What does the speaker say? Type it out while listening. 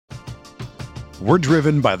We're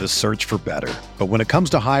driven by the search for better. But when it comes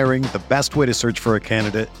to hiring, the best way to search for a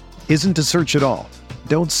candidate isn't to search at all.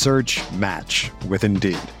 Don't search, match with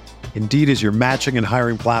Indeed. Indeed is your matching and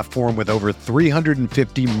hiring platform with over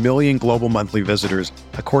 350 million global monthly visitors,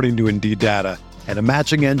 according to Indeed data, and a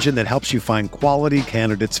matching engine that helps you find quality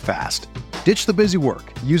candidates fast. Ditch the busy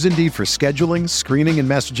work. Use Indeed for scheduling, screening, and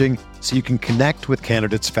messaging so you can connect with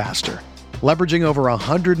candidates faster. Leveraging over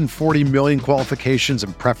 140 million qualifications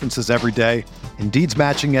and preferences every day, Indeed's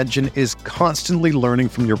matching engine is constantly learning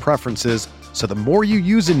from your preferences, so the more you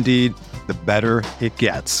use Indeed, the better it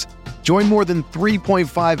gets. Join more than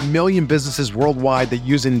 3.5 million businesses worldwide that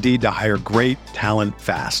use Indeed to hire great talent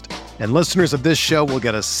fast. And listeners of this show will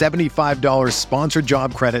get a $75 sponsored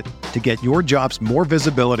job credit to get your jobs more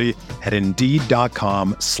visibility at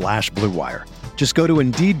Indeed.com/Blue Wire. Just go to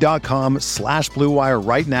Indeed.com/Blue Wire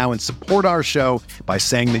right now and support our show by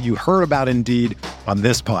saying that you heard about Indeed on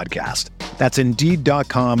this podcast. That's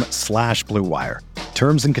Indeed.com/Blue Wire.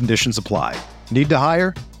 Terms and conditions apply. Need to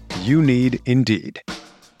hire? You need Indeed.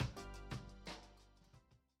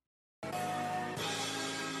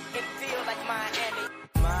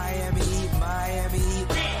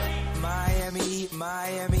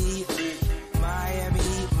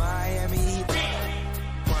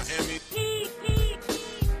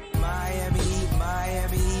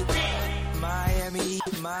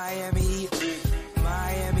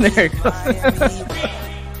 There you go.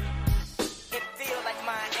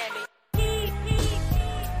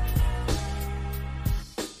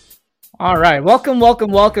 All right, welcome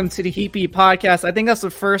to the Heat Beat podcast. I think that's the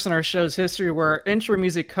first in our show's history where intro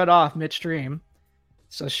music cut off midstream.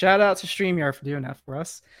 So shout out to StreamYard for doing that for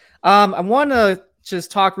us. I want to just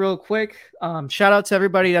talk real quick. Shout out to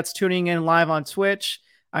everybody that's tuning in live on Twitch.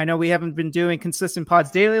 I know we haven't been doing consistent pods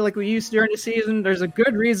daily like we used to during the season. There's a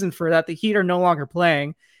good reason for that. The Heat are no longer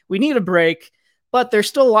playing. We need a break, but there's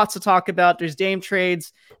still lots to talk about. There's Dame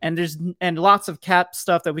trades and lots of cap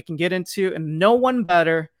stuff that we can get into, and no one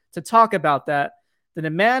better to talk about that than a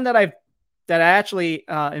man that I actually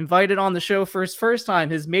invited on the show for his first time,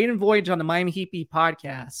 his maiden voyage on the Miami Heat Beat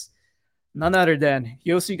podcast. None other than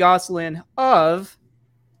Yossi Gozlan of,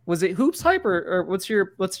 was it Hoops Hype or what's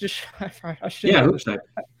your Hoops Hype.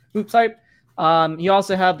 Hoops Hype. You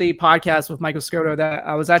also have the podcast with Michael Scotto that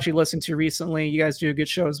I was actually listening to recently. You guys do a good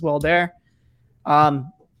show as well there.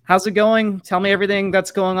 How's it going? Tell me everything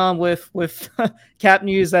that's going on with cap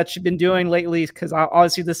news that you've been doing lately, because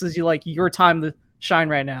obviously this is your time to shine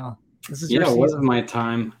right now. This is your season. It was my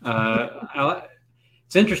time.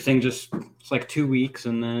 It's interesting. Just it's like 2 weeks,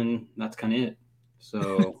 and then that's kind of it.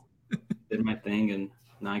 So did my thing, and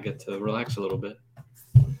now I get to relax a little bit.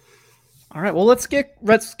 All right. Well, let's get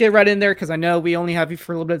right in there because I know we only have you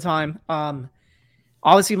for a little bit of time.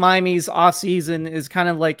 Obviously, Miami's offseason is kind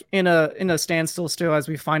of like in a standstill still as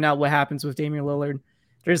we find out what happens with Damian Lillard.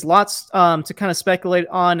 There's lots to kind of speculate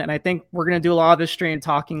on, and I think we're going to do a lot of this stream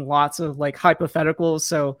talking lots of like hypotheticals.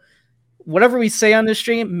 So whatever we say on this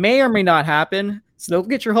stream may or may not happen. So don't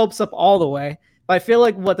get your hopes up all the way. But I feel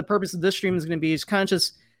like what the purpose of this stream is going to be is kind of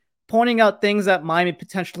just pointing out things that Miami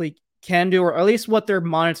potentially can do, or at least what they're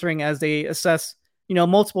monitoring as they assess,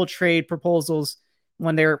 multiple trade proposals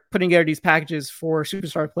when they're putting together these packages for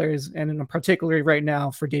superstar players, and in particular right now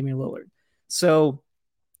for Damian Lillard. So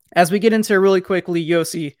as we get into it really quickly,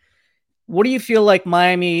 Yossi, what do you feel like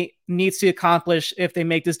Miami needs to accomplish if they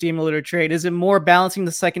make this Damian Lillard trade? Is it more balancing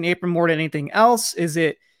the second apron more than anything else? Is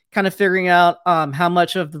it kind of figuring out how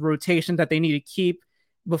much of the rotation that they need to keep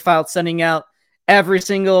without sending out every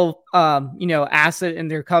single, asset in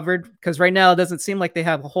their cupboard? Because right now it doesn't seem like they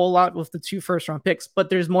have a whole lot with the 2 first-round picks, but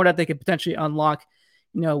there's more that they could potentially unlock,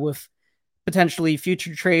 with potentially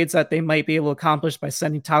future trades that they might be able to accomplish by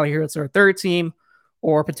sending Tyler Herro to their third team,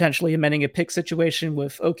 or potentially amending a pick situation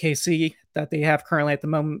with OKC that they have currently at the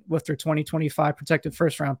moment with their 2025 protected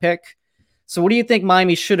first-round pick. So what do you think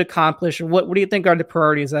Miami should accomplish, or what do you think are the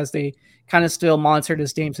priorities as they kind of still monitor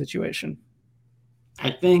this Dame situation? I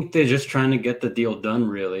think they're just trying to get the deal done,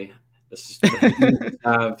 really.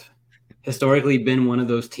 Have historically been one of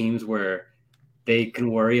those teams where they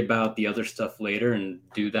can worry about the other stuff later and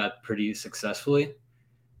do that pretty successfully.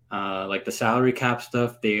 Like the salary cap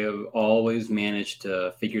stuff, they have always managed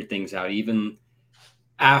to figure things out. Even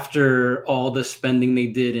after all the spending they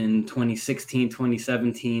did in 2016,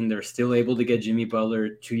 2017, they're still able to get Jimmy Butler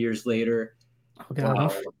 2 years later. Oh,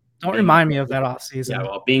 God. Don't remind me of that offseason. Yeah,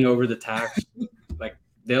 well, being over the tax,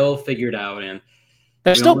 they'll figure it out. And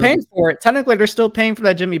they're still paying for it. Technically, they're still paying for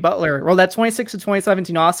that Jimmy Butler. Well, that 26 to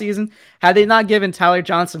 2017 offseason, had they not given Tyler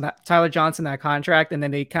Johnson that contract, and then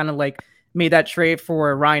they kind of made that trade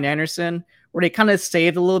for Ryan Anderson, where they kind of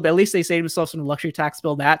saved a little bit. At least they saved themselves from the luxury tax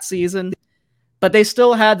bill that season, but they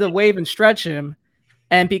still had to waive and stretch him.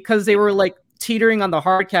 And because they were like teetering on the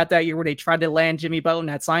hard cap that year where they tried to land Jimmy Butler in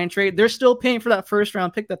that sign trade, they're still paying for that first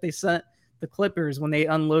round pick that they sent the Clippers when they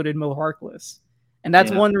unloaded Mo Harkless. And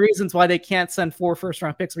that's one of the reasons why they can't send 4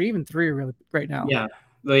 first-round picks or even 3 really right now. Yeah,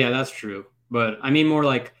 well, yeah, that's true. But I mean more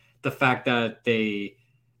like the fact that they,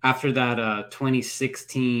 after that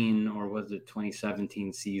 2016 or was it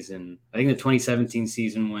 2017 season, I think the 2017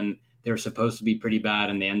 season when they were supposed to be pretty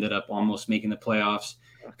bad and they ended up almost making the playoffs,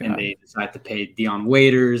 and they decided to pay Dion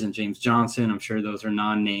Waiters and James Johnson. I'm sure those are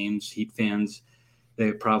non-names. Heat fans,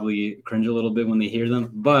 they probably cringe a little bit when they hear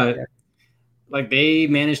them. But like they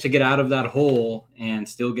managed to get out of that hole and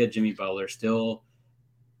still get Jimmy Butler, still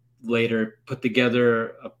later put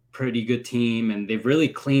together a pretty good team, and they've really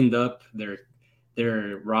cleaned up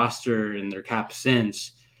their roster and their cap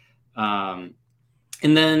since. And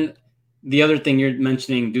then the other thing you're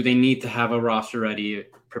mentioning, do they need to have a roster ready,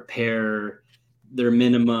 prepare their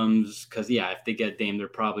minimums? Because, if they get Dame, they're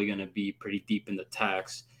probably going to be pretty deep in the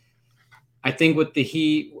tax. I think with the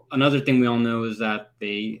Heat, another thing we all know is that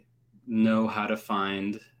they know how to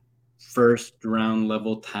find first round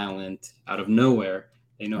level talent out of nowhere.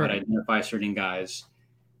 They know how to identify certain guys.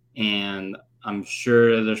 And I'm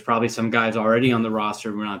sure there's probably some guys already on the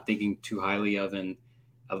roster we're not thinking too highly of, and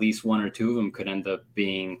at least 1 or 2 of them could end up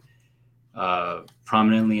being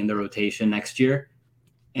prominently in the rotation next year.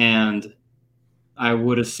 And I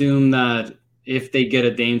would assume that if they get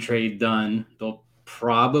a Dame trade done, they'll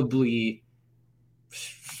probably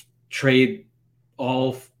trade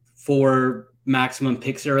all 4 maximum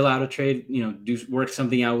picks they're allowed to trade, do work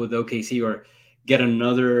something out with OKC or get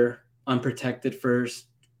another unprotected first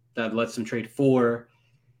that lets them trade 4.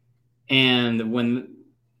 And when,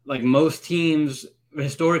 like most teams,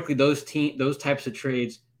 historically, those types of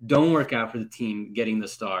trades don't work out for the team getting the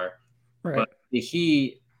star. Right. But the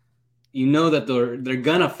Heat, that they're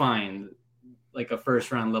gonna find like a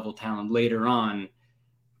first round level talent later on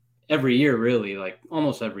every year, really, like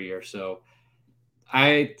almost every year. So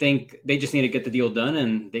I think they just need to get the deal done,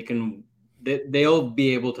 and they'll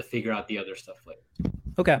be able to figure out the other stuff later.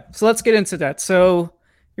 Okay, so let's get into that. So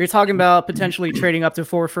you're talking about potentially trading up to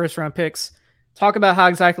 4 first-round picks. Talk about how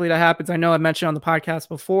exactly that happens. I know I mentioned on the podcast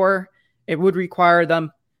before, it would require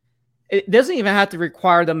them. It doesn't even have to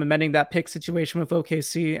require them amending that pick situation with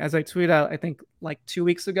OKC. As I tweeted out, I think like 2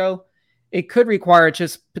 weeks ago, it could require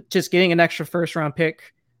just getting an extra first-round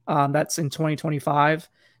pick that's in 2025.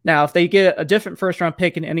 Now, if they get a different first-round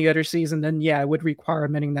pick in any other season, then it would require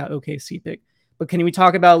amending that OKC pick. But can we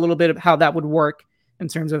talk about a little bit of how that would work in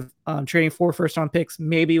terms of trading 4 first-round picks,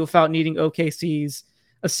 maybe without needing OKC's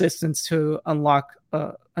assistance to unlock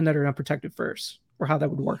another unprotected first, or how that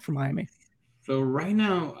would work for Miami? So right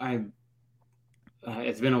now,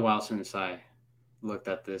 it's been a while since I looked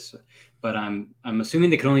at this, but I'm assuming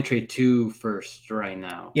they can only trade 2 firsts right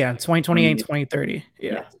now. Yeah, 2028 and 2030.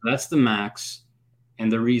 Yeah, that's the max.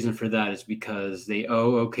 And the reason for that is because they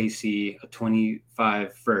owe OKC a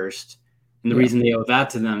 25 first. And the reason they owe that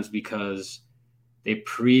to them is because they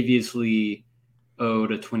previously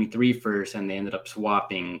owed a 23 first, and they ended up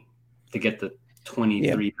swapping to get the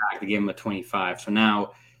 23 back. They gave them a 25. So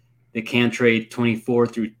now they can trade 24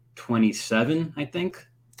 through 27, I think.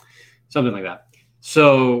 Something like that.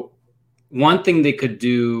 So one thing they could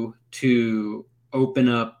do to open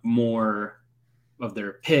up more of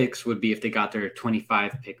their picks would be if they got their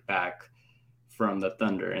 25 pick back from the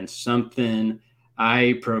Thunder. And something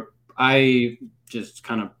I just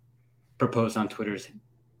kind of proposed on Twitter is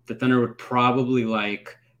the Thunder would probably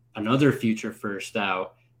like another future first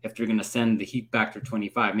out if they're going to send the Heat back to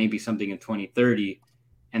 25, maybe something in 2030.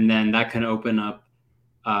 And then that can open up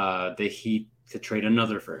the Heat to trade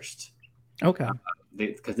another first. Okay.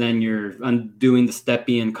 Because then you're undoing the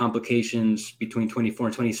Stepien complications between 24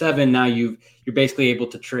 and 27. Now you're basically able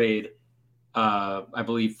to trade, I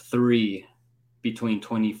believe, 3 between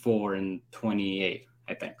 24 and 28,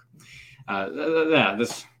 I think.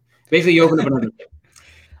 This basically you open up another thing.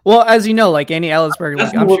 Well, as you know, like Andy Ellisberger,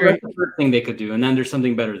 that's I'm sure the first thing they could do, and then there's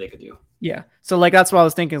something better they could do. Yeah. So that's what I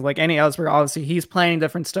was thinking. Like Andy Ellisberger, obviously he's planning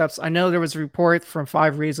different steps. I know there was a report from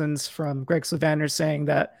 5 Reasons from Greg Sylvander saying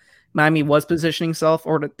that Miami was positioning itself,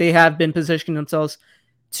 or that they have been positioning themselves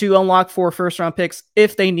to unlock 4 first-round picks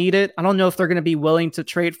if they need it. I don't know if they're going to be willing to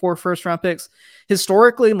trade 4 first-round picks.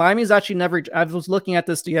 Historically, Miami's actually never, I was looking at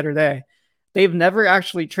this the other day, they've never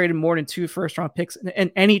actually traded more than 2 first-round picks in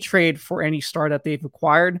any trade for any star that they've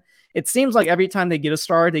acquired. It seems like every time they get a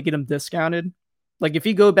star, they get them discounted. Like if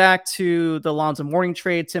you go back to the Lonzo Mourning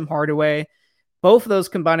trade, Tim Hardaway, both of those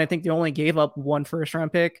combined, I think they only gave up 1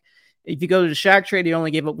 first-round pick. If you go to the Shaq trade, they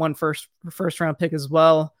only gave up one first round pick as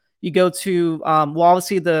well. You go to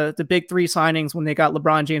obviously the big three signings when they got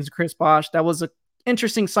LeBron James and Chris Bosh. That was an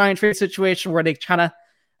interesting sign trade situation where they kind of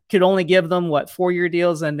could only give them 4-year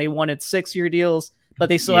deals, and they wanted 6-year deals, but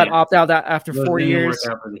they still had opt out after 4 years,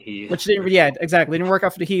 which didn't. Yeah, exactly. It didn't work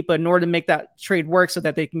out for the Heat, but in order to make that trade work so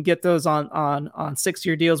that they can get those on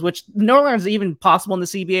 6-year deals, which no longer is even possible in the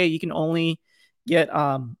CBA. You can only get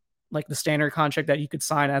like the standard contract that you could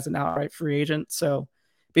sign as an outright free agent. So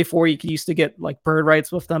before you used to get like bird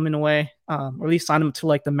rights with them in a way, or at least sign them to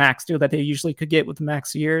like the max deal that they usually could get with the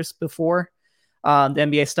max years before. The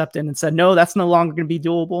NBA stepped in and said, no, that's no longer going to be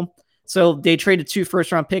doable. So they traded 2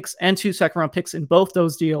 first-round picks and 2 second-round picks in both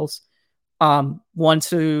those deals. One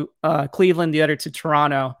to Cleveland, the other to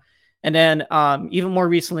Toronto. And then even more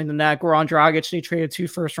recently than that, Goran Dragic, they traded 2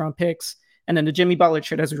 first-round picks. And then the Jimmy Butler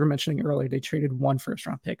trade, as we were mentioning earlier, they traded 1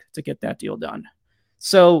 first-round pick to get that deal done.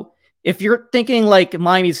 So if you're thinking like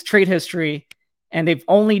Miami's trade history and they've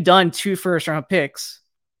only done 2 first-round picks,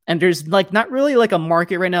 and there's like not really like a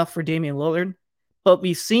market right now for Damian Lillard, but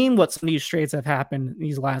we've seen what some of these trades have happened in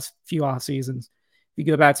these last few off seasons. If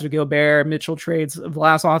you go back to the Gobert, Mitchell trades of the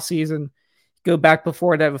last off season, go back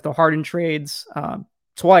before that with the Harden trades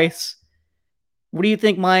twice. What do you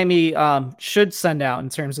think Miami should send out in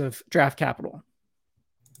terms of draft capital?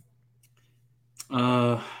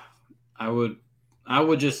 I would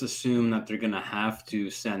just assume that they're going to have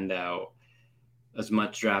to send out as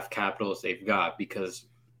much draft capital as they've got, because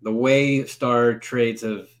the way star trades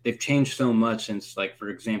they've changed so much since, like, for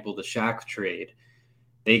example, the Shaq trade.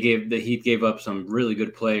 The Heat gave up some really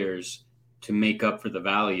good players to make up for the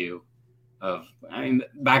value of, I mean,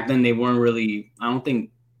 back then they weren't really, I don't think,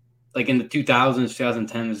 like in the 2000s,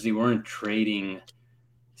 2010s, they weren't trading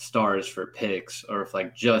stars for picks or if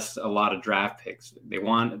like just a lot of draft picks.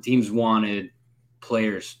 Teams wanted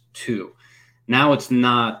players too. Now it's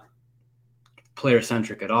not player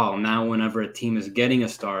centric at all. Now, whenever a team is getting a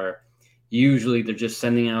star, usually they're just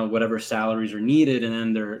sending out whatever salaries are needed, and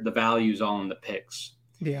then the value's all in the picks.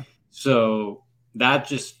 Yeah. So that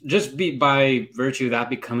just be by virtue of that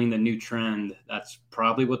becoming the new trend, that's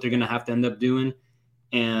probably what they're going to have to end up doing.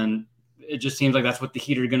 And it just seems like that's what the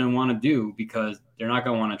Heat are going to want to do, because they're not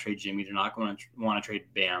going to want to trade Jimmy. They're not going to want to trade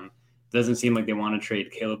Bam. It doesn't seem like they want to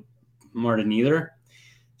trade Caleb Martin either.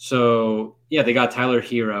 So, yeah, they got Tyler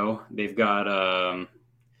Herro. They've got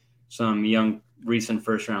some young recent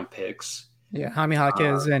first-round picks. Yeah, Jaime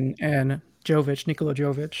Jaquez and Jovic, Nikola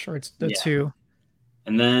Jovic, or it's the two.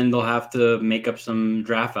 And then they'll have to make up some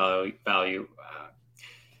draft value.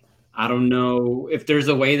 I don't know if there's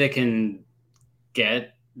a way they can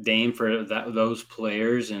get Dame for those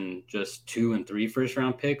players and just 2 and 3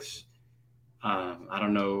 first-round picks. I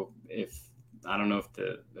don't know if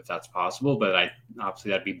that's possible, but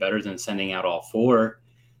obviously that'd be better than sending out all 4.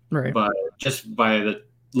 Right. But just by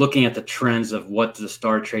looking at the trends of what the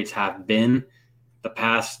star trades have been the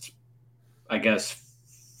past, I guess,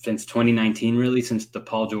 since 2019, really, since the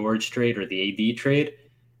Paul George trade or the AD trade,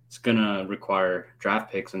 it's going to require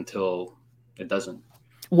draft picks until it doesn't.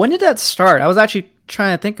 When did that start? I was actually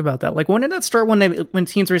trying to think about that. Like, when did that start when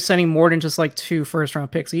teams were sending more than just like 2 first-round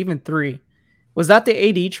picks, even 3? Was that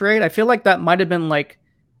the AD trade? I feel like that might have been like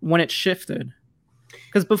when it shifted.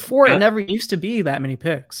 Because before it never used to be that many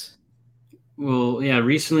picks. Well, yeah,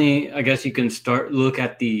 recently, I guess you can look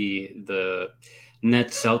at the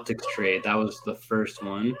Nets Celtics trade. That was the first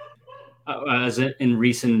one as in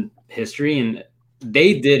recent history, and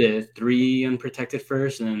they did it 3 unprotected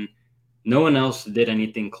first, and no one else did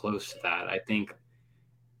anything close to that. I think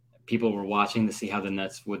people were watching to see how the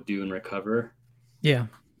Nets would do and recover. Yeah.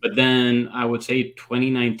 But then I would say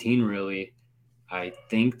 2019, really, I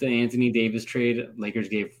think the Anthony Davis trade, Lakers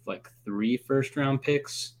gave like 3 first-round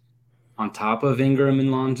picks on top of Ingram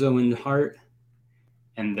and Lonzo and Hart.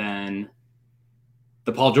 And then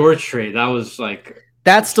the Paul George trade, that was like...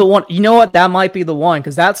 That's the one. You know what? That might be the one,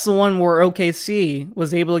 because that's the one where OKC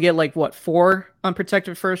was able to get like, 4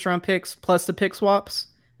 unprotected first-round picks plus the pick swaps?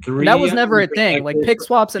 3 and that was never a thing. Like pick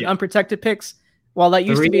swaps and unprotected picks. Well, that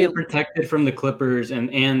used to be unprotected from the Clippers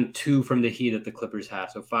and 2 from the Heat that the Clippers had.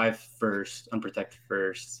 So 5 first, unprotected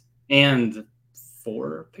firsts, and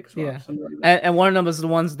 4 pick swaps. Yeah, like and one of them was the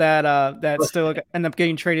ones that still end up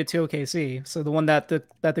getting traded to OKC. So the one that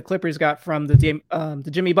the Clippers got from the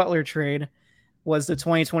Jimmy Butler trade was the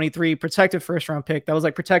 2023 protected first round pick. That was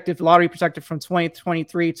like lottery protected from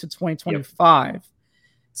 2023 to 2025. Yep.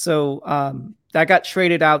 So that got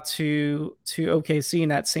traded out to OKC in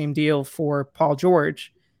that same deal for Paul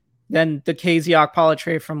George. Then the KZ Okpala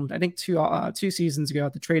trade from, I think, two seasons ago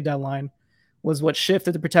at the trade deadline was what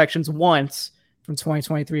shifted the protections once from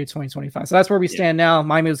 2023 to 2025. So that's where we stand now.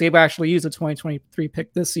 Miami was able to actually use a 2023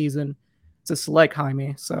 pick this season to select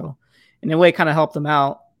Jaime. So in a way, kind of helped them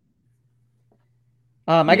out.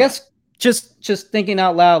 I guess just thinking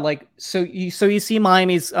out loud, like, so you see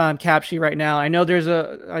Miami's cap sheet right now. I know there's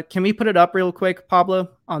can we put it up real quick, Pablo,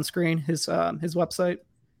 on screen, his website?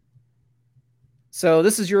 So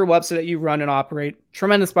this is your website that you run and operate.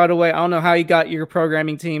 Tremendous, by the way. I don't know how you got your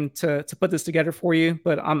programming team to put this together for you,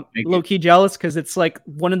 but I'm low-key jealous because it's like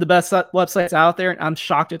one of the best websites out there, and I'm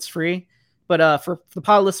shocked it's free. But for the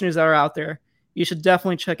pod listeners that are out there, you should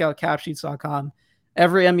definitely check out capsheets.com.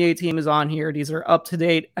 Every NBA team is on here. These are up to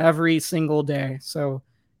date every single day. So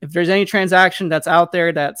if there's any transaction that's out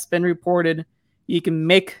there that's been reported, you can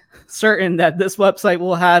make certain that this website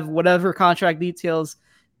will have whatever contract details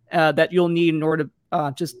that you'll need in order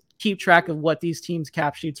to just keep track of what these teams'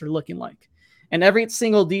 cap sheets are looking like. And every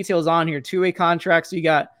single detail is on here. Two-way contracts. You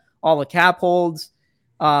got all the cap holds.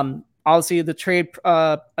 Obviously, the trade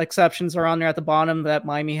exceptions are on there at the bottom that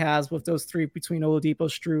Miami has with those three between Oladipo,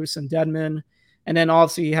 Strus, and Dedmon. And then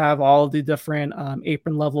obviously you have all of the different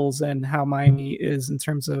apron levels and how Miami is in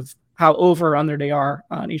terms of how over or under they are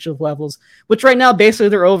on each of the levels, which right now basically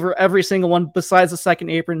they're over every single one besides the second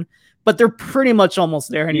apron, but they're pretty much almost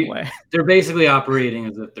there anyway. They're basically operating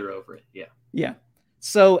as if they're over it. Yeah. Yeah.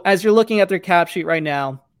 So as you're looking at their cap sheet right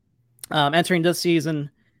now, entering this season,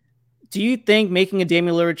 do you think making a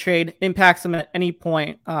Damian Lillard trade impacts them at any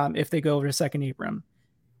point if they go over the second apron?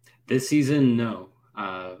 This season, no.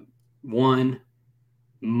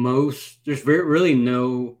 There's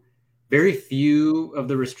very few of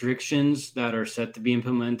the restrictions that are set to be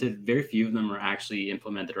implemented. Very few of them are actually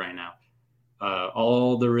implemented right now.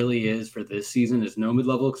 All there really is for this season is no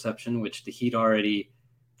mid-level exception, which the Heat already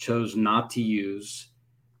chose not to use.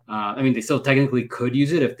 I mean, they still technically could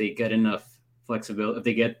use it if they get enough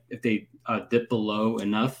flexibility. If they dip below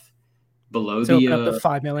the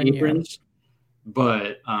 5 million aprons,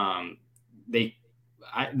 but all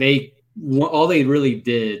they really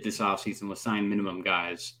did this offseason was sign minimum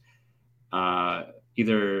guys,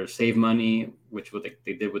 either save money, which what they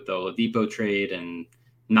did with the Oladipo trade, and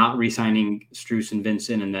not re-signing Strus and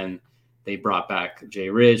Vincent, and then they brought back Jay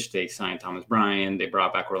Rich, they signed Thomas Bryant, they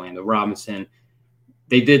brought back Orlando Robinson.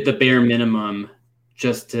 They did the bare minimum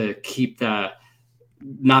just to keep that,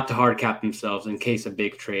 not to hard cap themselves in case a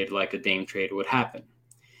big trade like a Dame trade would happen.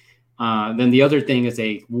 Then the other thing is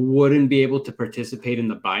they wouldn't be able to participate in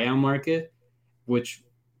the buyout market, which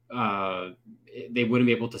they wouldn't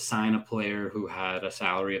be able to sign a player who had a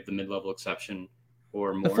salary of the mid-level exception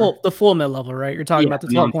or more. The full mid-level, right? You're talking about the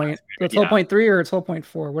 12.3 or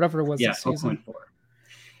 12.4, whatever it was. Yeah, 12.4.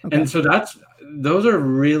 Okay. And so those are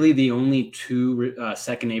really the only two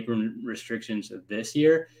second apron restrictions of this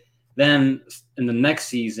year. Then in the next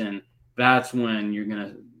season, that's when they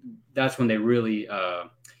really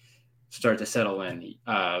start to settle in.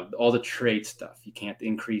 All the trade stuff. You can't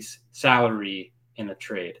increase salary in a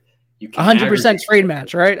trade. You can 100% trade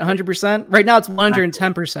match, right? 100%. Right now it's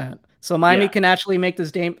 110%. So Miami can actually make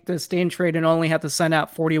this Dame trade and only have to send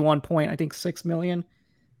out 41.6 million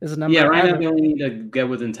is the number. Yeah, right now they only need to get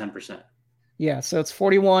within 10%. Yeah, so it's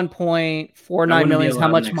 41.49 million is how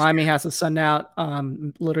much Miami has to send out.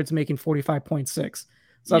 Lillard's making 45.6.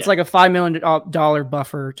 So that's like a $5 million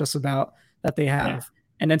buffer just about that they have. Yeah.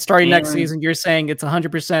 And then starting next season, you're saying it's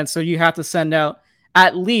 100%. So you have to send out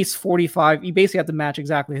at least 45. You basically have to match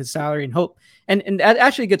exactly his salary and hope. And that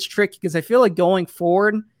actually gets tricky because I feel like going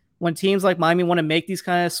forward, when teams like Miami want to make these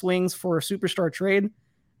kind of swings for a superstar trade,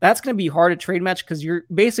 that's going to be hard to trade match because you're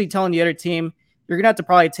basically telling the other team, you're going to have to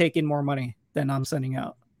probably take in more money than I'm sending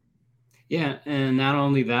out. Yeah, and not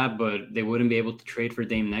only that, but they wouldn't be able to trade for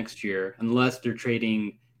Dame next year unless they're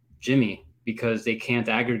trading Jimmy because they can't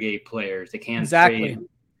aggregate players. They can't exactly. Trade.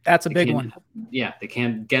 That's a big one. Yeah, they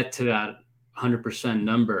can't get to that 100%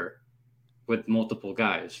 number with multiple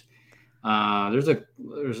guys. Then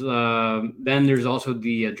there's also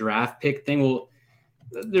the draft pick thing. Well,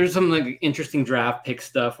 there's some like interesting draft pick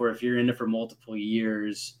stuff where if you're in it for multiple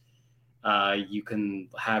years, you can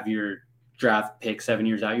have your draft pick 7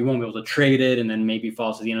 years out. You won't be able to trade it, and then maybe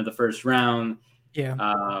falls to the end of the first round. Yeah.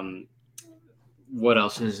 What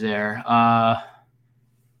else is there?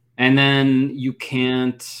 And then you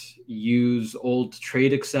can't use old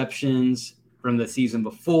trade exceptions from the season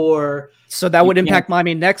before. So that would impact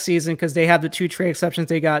Miami next season because they have the two trade exceptions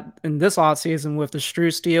they got in this offseason with the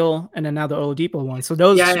Strus deal and then now the Oladipo one. So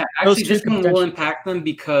those actually this one will impact them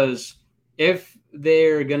because if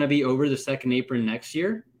they're going to be over the second apron next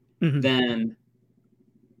year, then,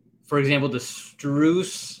 for example, the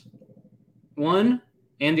Strus one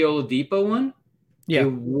and the Oladipo one they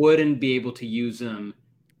wouldn't be able to use him.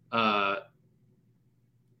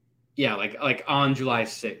 Like on July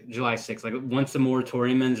 6th. Like once the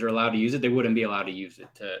moratorium ends, are allowed to use it. They wouldn't be allowed to use it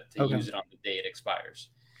to use it on the day it expires.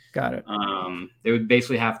 Got it. They would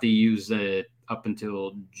basically have to use it up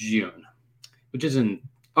until June, which isn't.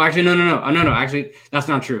 Oh, actually, no. Actually, that's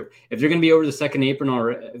not true. If they're going to be over the second apron,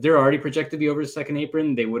 or if they're already projected to be over the second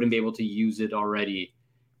apron, they wouldn't be able to use it already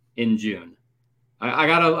in June. I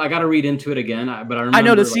gotta read into it again, but I remember. I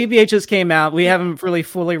know the CBA just came out. We haven't really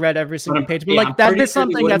fully read every single page, but like that is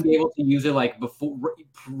something that's be able to use it like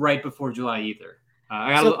right before July either.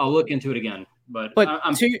 I'll look into it again, but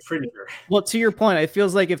I'm pretty sure. Well, to your point, it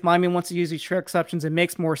feels like if Miami wants to use these trade exceptions, it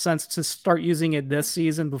makes more sense to start using it this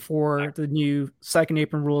season before the new second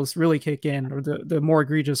apron rules really kick in, or the more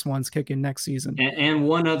egregious ones kick in next season. And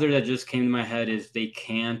one other that just came to my head is they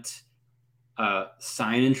can't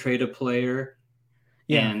sign and trade a player.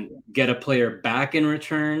 And get a player back in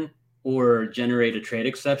return or generate a trade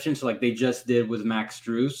exception. So like they just did with Max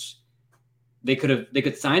Strus. They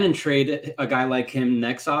could sign and trade a guy like him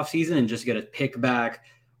next offseason and just get a pick back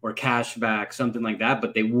or cash back, something like that.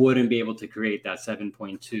 But they wouldn't be able to create that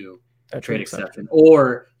 7.2 trade exception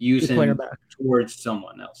or use him towards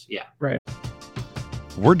someone else. Yeah. Right.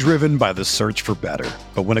 We're driven by the search for better.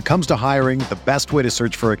 But when it comes to hiring, the best way to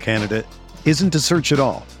search for a candidate isn't to search at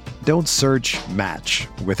all. Don't search, match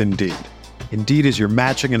with Indeed. Indeed is your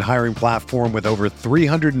matching and hiring platform with over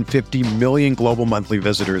 350 million global monthly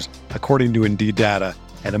visitors, according to Indeed data,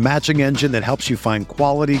 and a matching engine that helps you find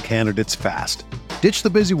quality candidates fast. Ditch the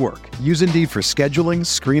busy work. Use Indeed for scheduling,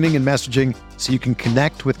 screening, and messaging so you can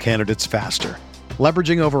connect with candidates faster.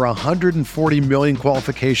 Leveraging over 140 million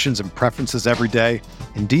qualifications and preferences every day,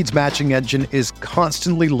 Indeed's matching engine is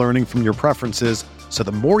constantly learning from your preferences, so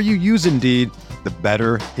the more you use Indeed, the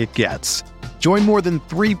better it gets. Join more than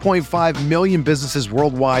 3.5 million businesses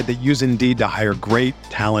worldwide that use Indeed to hire great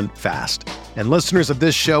talent fast. And listeners of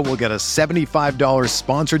this show will get a $75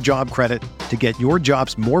 sponsored job credit to get your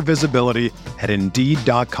jobs more visibility at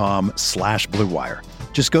Indeed.com/Blue Wire.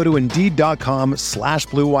 Just go to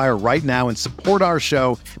Indeed.com/Blue Wire right now and support our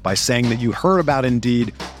show by saying that you heard about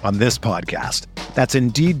Indeed on this podcast. That's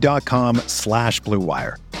Indeed.com/Blue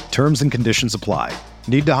Wire. Terms and conditions apply.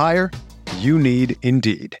 Need to hire? You need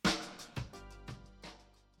Indeed.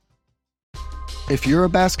 If you're a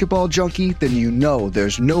basketball junkie, then you know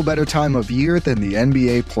there's no better time of year than the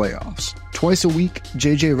NBA playoffs. Twice a week,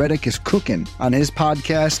 JJ Redick is cooking on his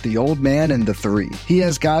podcast, The Old Man and the Three. He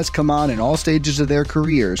has guys come on in all stages of their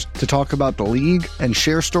careers to talk about the league and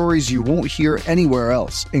share stories you won't hear anywhere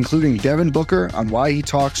else, including Devin Booker on why he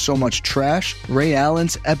talks so much trash, Ray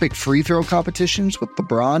Allen's epic free throw competitions with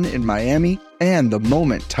LeBron in Miami, and the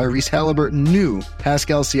moment Tyrese Halliburton knew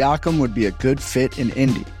Pascal Siakam would be a good fit in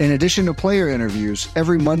Indy. In addition to player interviews,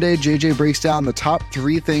 every Monday JJ breaks down the top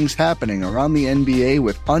 3 things happening around the NBA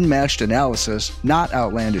with unmatched analysis, not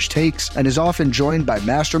outlandish takes, and is often joined by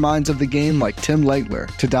masterminds of the game like Tim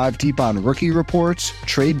Legler to dive deep on rookie reports,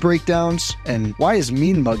 trade breakdowns, and why is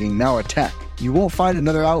mean mugging now a tech? You won't find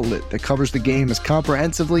another outlet that covers the game as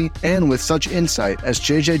comprehensively and with such insight as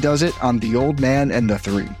JJ does it on The Old Man and the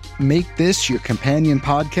Three. Make this your companion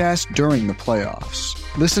podcast during the playoffs.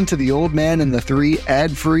 Listen to The Old Man and the Three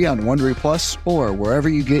ad-free on Wondery Plus or wherever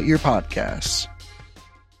you get your podcasts.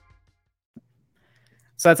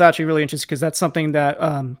 So that's actually really interesting because that's something that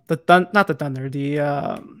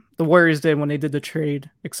the Warriors did when they did the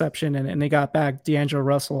trade exception and they got back D'Angelo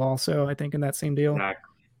Russell also, I think, in that same deal. Exactly.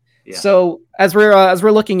 Yeah. So as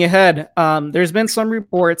we're looking ahead, there's been some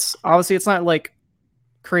reports. Obviously, it's not like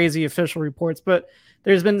crazy official reports, but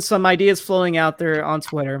there's been some ideas flowing out there on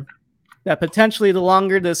Twitter that potentially the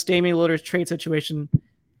longer this Damian Lillard trade situation,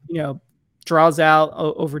 draws out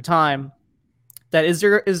over time, that is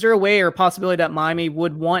there a way or a possibility that Miami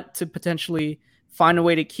would want to potentially find a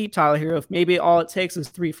way to keep Tyler Herro if maybe all it takes is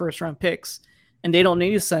 3 first-round picks and they don't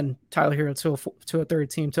need to send Tyler Herro to a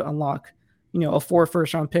third team to unlock a 4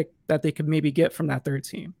 first-round pick that they could maybe get from that third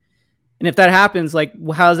team. And if that happens, like,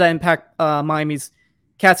 how does that impact Miami's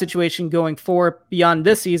cap situation going forward beyond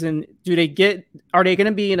this season? Are they going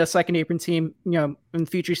to be in a second apron team, in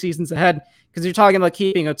future seasons ahead? Because you're talking about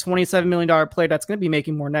keeping a $27 million player that's going to be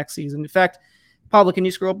making more next season. In fact, Pablo, can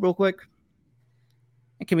you scroll up real quick?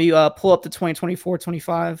 And can we pull up the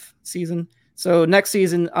 2024-25 season? So next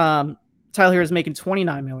season, Tyler Herro is making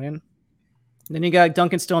 $29 million. Then you got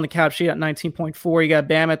Duncan still on the cap sheet at 19.4. You got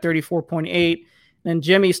Bam at 34.8. Then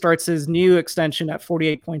Jimmy starts his new extension at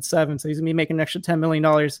 48.7. So he's going to be making an extra $10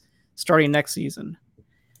 million starting next season.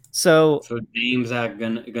 So Dame's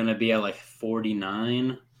going to be at like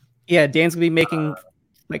 49. Yeah, Dame's going to be making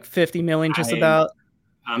like $50 million just about.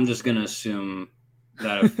 I'm just gonna assume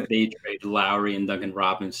that if they trade Lowry and Duncan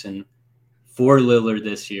Robinson for Lillard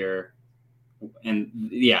this year, and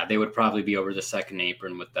yeah, they would probably be over the second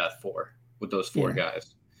apron with those four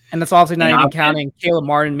guys. And that's obviously not even counting Caleb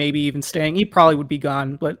Martin maybe even staying. He probably would be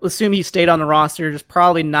gone, but assume he stayed on the roster. There's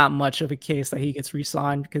probably not much of a case that he gets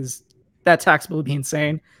re-signed because that tax bill would be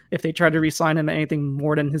insane if they tried to re-sign him at anything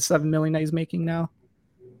more than his $7 million that he's making now.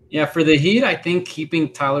 Yeah, for the Heat, I think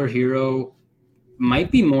keeping Tyler Herro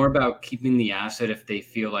might be more about keeping the asset if they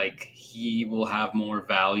feel like he will have more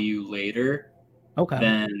value later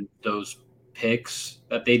than those picks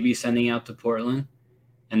that they'd be sending out to Portland.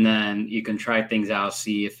 And then you can try things out,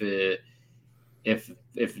 see if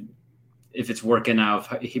it's working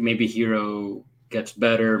out. Maybe Herro gets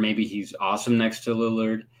better. Maybe he's awesome next to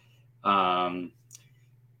Lillard.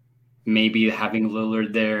 Maybe having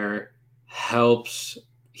Lillard there helps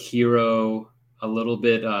Herro a little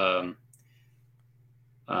bit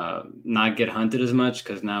not get hunted as much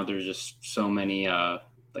because now there's just so many now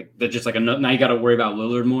you got to worry about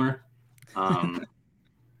Lillard more.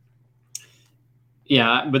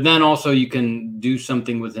 Yeah, but then also you can do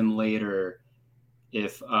something with him later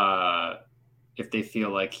if they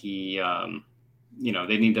feel like he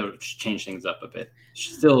they need to change things up a bit.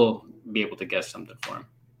 Still be able to get something for him.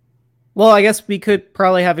 Well, I guess we could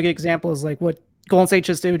probably have a good example is like what Golden State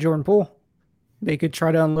just did with Jordan Poole. They could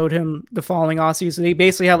try to unload him the following offseason. So they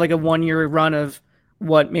basically have like a 1-year run of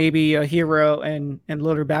what maybe a Herro and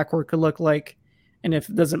Lillard backcourt could look like. And if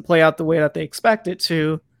it doesn't play out the way that they expect it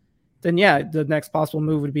to, then yeah, the next possible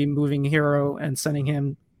move would be moving Herro and sending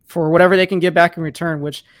him for whatever they can get back in return,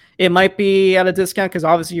 which it might be at a discount because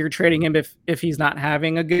obviously you're trading him if he's not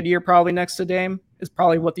having a good year probably next to Dame is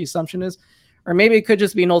probably what the assumption is. Or maybe it could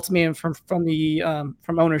just be an ultimatum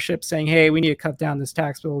from ownership saying, hey, we need to cut down this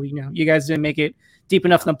tax bill. You guys didn't make it deep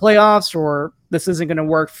enough in the playoffs, or this isn't going to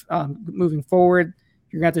work moving forward.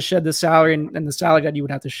 You're going to have to shed the salary, and the salary that you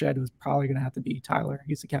would have to shed was probably going to have to be Tyler.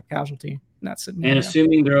 He's the cap casualty. And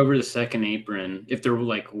assuming they're over the second apron, if they're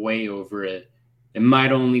like way over it, they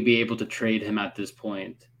might only be able to trade him at this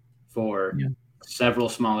point for several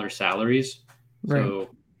smaller salaries. Right. So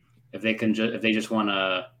if they just want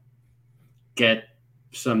to get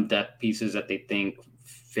some depth pieces that they think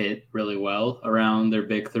fit really well around their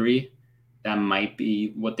big three, that might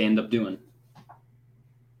be what they end up doing.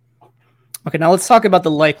 Okay, now let's talk about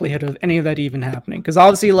the likelihood of any of that even happening. Because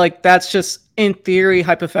obviously, like, that's just in theory,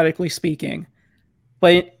 hypothetically speaking.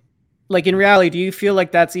 But, like, in reality, do you feel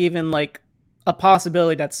like that's even, like, a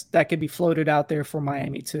possibility that could be floated out there for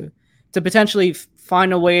Miami to potentially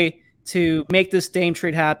find a way to make this Dame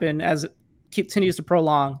trade happen as it continues to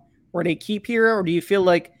prolong? Where they keep Herro, or do you feel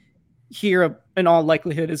like Herro, in all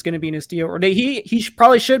likelihood, is going to be in his deal? Or he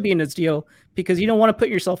probably should be in his deal because you don't want to put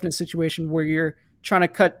yourself in a situation where you're trying to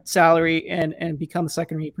cut salary and become a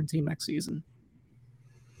second apron team next season.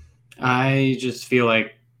 I just feel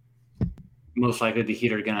like most likely the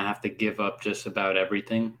Heat are going to have to give up just about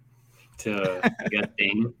everything to get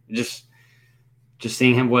Dame. Just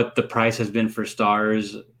seeing him, what the price has been for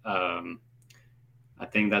stars. I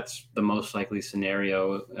think that's the most likely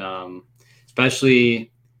scenario,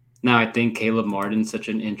 especially now. I think Caleb Martin's such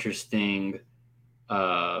an interesting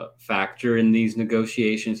factor in these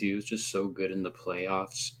negotiations. He was just so good in the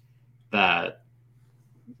playoffs that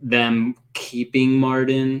them keeping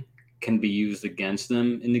Martin can be used against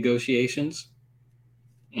them in negotiations.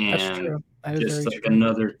 And that's true. That is just like true.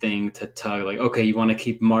 another thing to tug, like, okay, you want to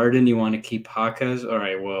keep Martin, you want to keep Hawkes. All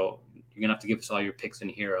right, well, you're gonna have to give us all your picks in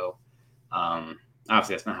Herro.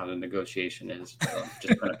 Obviously, that's not how the negotiation is. So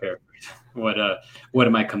just trying to paraphrase. What it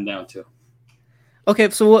might come down to. Okay,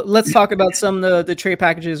 so let's talk about some of the trade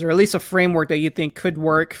packages, or at least a framework that you think could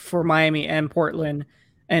work for Miami and Portland,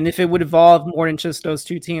 and if it would evolve more than just those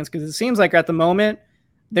two teams, because it seems like at the moment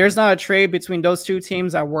there's not a trade between those two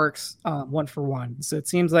teams that works 1-for-1. So it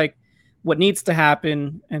seems like what needs to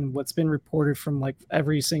happen, and what's been reported from like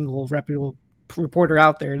every single reputable reporter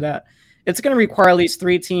out there, that it's going to require at least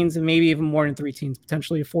 3 teams and maybe even more than 3 teams,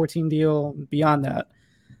 potentially a 14 deal beyond that.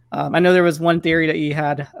 I know there was one theory that you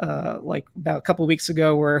had like about a couple of weeks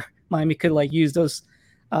ago where Miami could like use those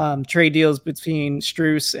trade deals between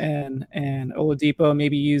Strus and Oladipo,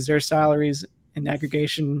 maybe use their salaries in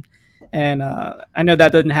aggregation. And I know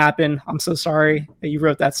that didn't happen. I'm so sorry that you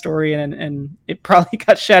wrote that story and it probably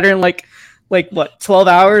got shattered in like what, 12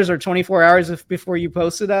 hours or 24 hours before you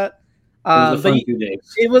posted that.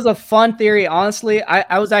 It was a fun theory. Honestly,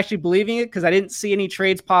 I was actually believing it because I didn't see any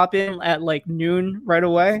trades pop in at like noon right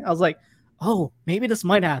away. I was like, oh, maybe this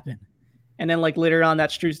might happen. And then like later on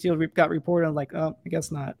that Strus deal got reported. I'm like, oh, I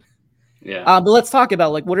guess not. Yeah. But let's talk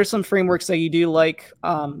about like what are some frameworks that you do like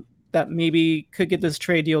that maybe could get this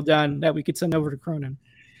trade deal done that we could send over to Cronin.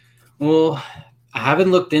 Well, I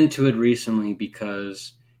haven't looked into it recently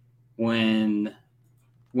because when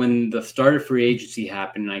the start of free agency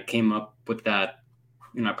happened and I came up with that,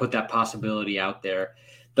 I put that possibility out there.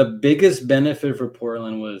 The biggest benefit for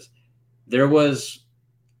Portland was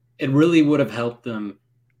it really would have helped them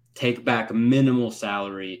take back minimal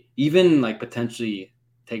salary, even like potentially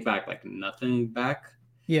take back like nothing back.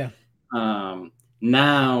 Yeah.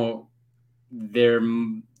 Now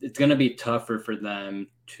it's going to be tougher for them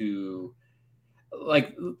to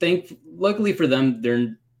luckily for them,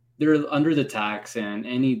 they're under the tax, and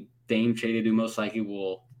any Dame trade they do most likely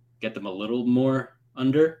will get them a little more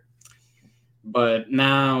under. But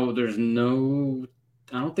now I don't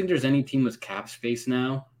think there's any team with cap space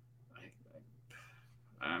now,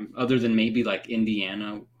 other than maybe like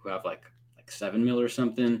Indiana, who have like $7 million or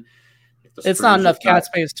something. It's not enough cap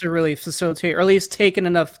space to really facilitate, or at least take in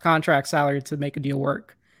enough contract salary to make a deal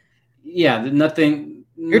work. Yeah, nothing.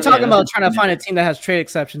 You're talking about trying to find a team that has trade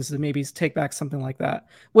exceptions to maybe take back something like that.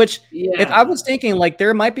 Which, if I was thinking, like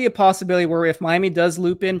there might be a possibility where if Miami does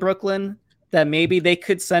loop in Brooklyn, that maybe they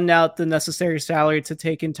could send out the necessary salary to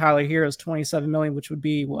take in Tyler Herro's $27 million, which would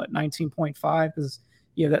be what 19.5, because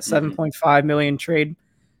you have that 7.5 million trade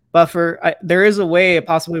buffer. There is a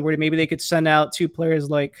possibility where maybe they could send out two players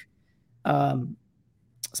like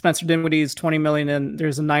Spencer Dinwiddie's $20 million, and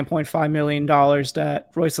there's a $9.5 million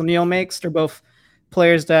that Royce O'Neal makes. They're both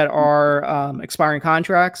players that are expiring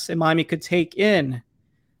contracts, and Miami could take in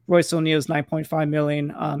Royce O'Neal's $9.5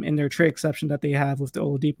 million in their trade exception that they have with the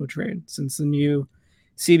Oladipo trade, since the new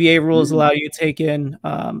CBA rules allow you to take in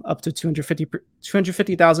up to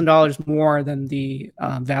 $250,000 more than the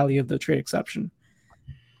value of the trade exception.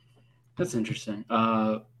 That's interesting.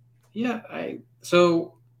 So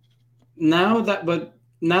now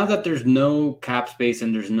that there's no cap space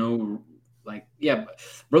and there's no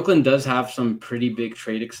Brooklyn does have some pretty big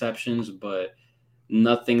trade exceptions, but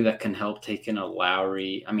nothing that can help take in a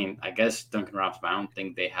Lowry. I mean, I guess Duncan Robinson, but I don't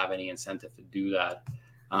think they have any incentive to do that.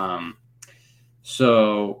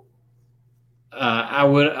 So I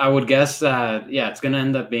would guess that it's going to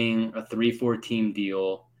end up being a 3-4 team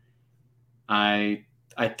deal. I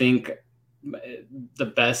think the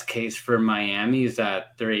best case for Miami is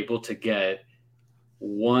that they're able to get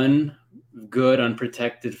one good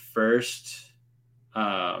unprotected first.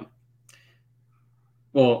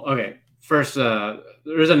 First,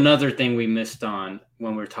 there's another thing we missed on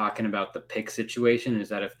when we're talking about the pick situation is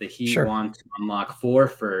that if the Heat want to unlock 4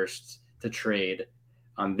 firsts to trade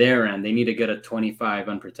on their end, they need to get a 25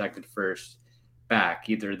 unprotected first back,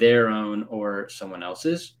 either their own or someone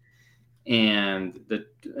else's. And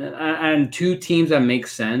two teams that make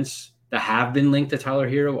sense that have been linked to Tyler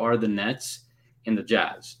Herro are the Nets and the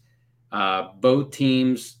Jazz. Both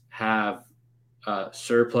teams have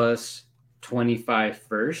surplus 25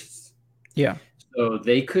 firsts. Yeah. So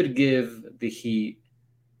they could give the Heat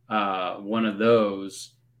one of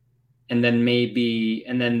those, and then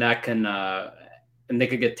that can and they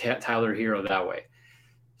could get Tyler Herro that way.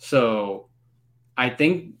 So I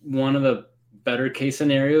think one of the better case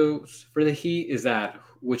scenarios for the Heat is that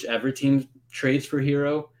whichever team trades for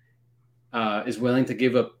Herro is willing to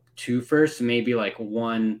give up 2 firsts, maybe like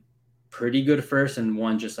one pretty good first and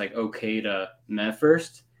one just like okay to meh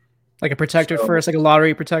first. Like a protected first, like a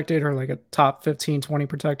lottery protected, or like a top 15, 20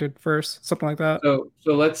 protected first, something like that. So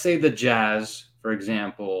let's say the Jazz, for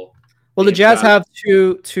example. Well, the Jazz have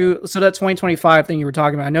two. So that 2025 thing you were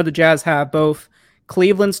talking about, I know the Jazz have both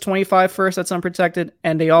Cleveland's 25 first that's unprotected,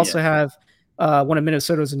 and they also have one of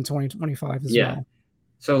Minnesota's in 2025 as well.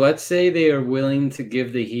 So let's say they are willing to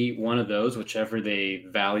give the Heat one of those, whichever they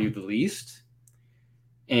value the least.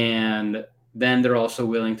 And then they're also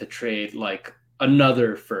willing to trade like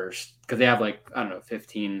another first because they have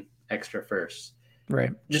 15 extra firsts.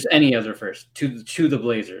 Right. Just any other first to the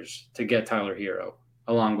Blazers to get Tyler Herro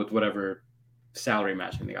along with whatever salary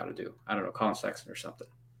matching they got to do. I don't know, Colin Sexton or something.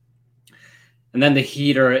 And then the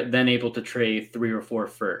Heat are then able to trade 3 or 4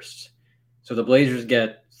 firsts. So the Blazers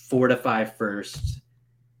get 4 to 5 firsts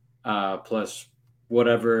plus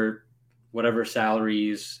whatever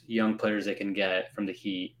salaries, young players they can get from the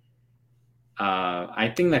Heat.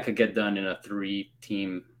 I think that could get done in a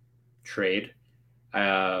 3-team trade.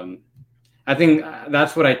 I think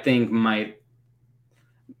that's what I think might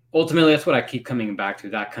ultimately. That's what I keep coming back to,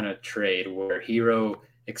 that kind of trade where Herro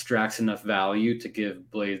extracts enough value to give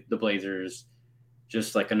the Blazers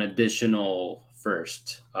just like an additional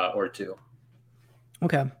first or 2.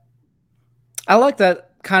 Okay. I like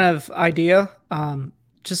that kind of idea.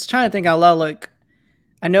 Just trying to think out loud. Like,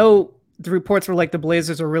 I know the reports were like the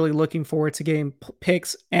Blazers are really looking forward to getting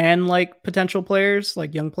picks and like potential players,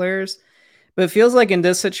 like young players. But it feels like in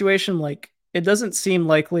this situation, like it doesn't seem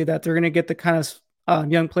likely that they're going to get the kind of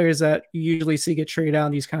young players that you usually see get traded out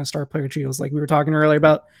in these kind of star player deals. Like we were talking earlier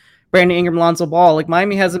about Brandon Ingram, Lonzo Ball. Like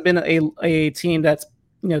Miami hasn't been a team that's,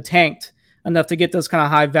 tanked enough to get those kind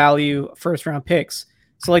of high value first round picks.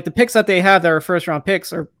 So like the picks that they have that are first round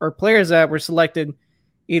picks are players that were selected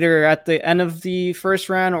either at the end of the first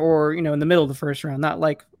round or, in the middle of the first round, not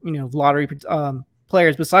like, lottery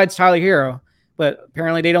players besides Tyler Herro. But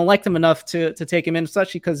apparently they don't like him enough to take him in,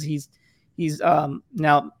 especially because he's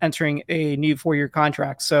now entering a new 4-year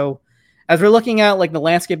contract. So as we're looking at like the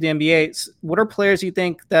landscape of the NBA, what are players you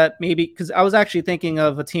think that maybe, because I was actually thinking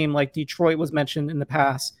of a team like Detroit was mentioned in the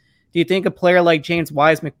past. Do you think a player like James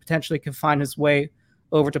Wiseman potentially could find his way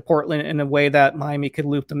over to Portland in a way that Miami could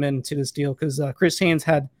loop them into this deal? Because Chris Haynes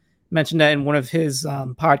had mentioned that in one of his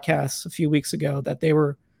podcasts a few weeks ago, that they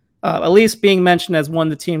were at least being mentioned as one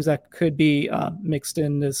of the teams that could be mixed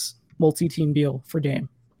in this multi-team deal for Dame.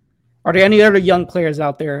 Are there any other young players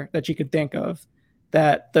out there that you could think of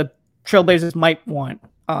that the Trailblazers might want,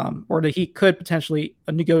 or that he could potentially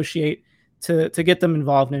negotiate to get them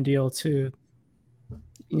involved in a deal to,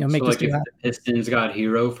 make this deal happen? The Pistons got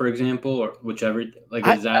Herro, for example, or whichever.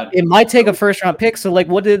 It might take a first round pick. So, like,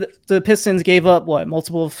 what did the Pistons gave up? What,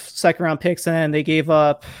 multiple second round picks, and they gave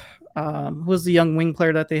up. Who was the young wing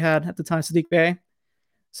player that they had at the time? Sadiq Bey.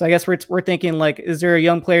 So I guess we're thinking like, is there a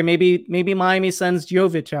young player? Maybe Miami sends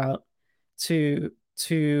Jovic out to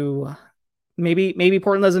maybe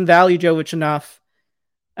Portland doesn't value Jovic enough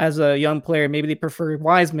as a young player. Maybe they prefer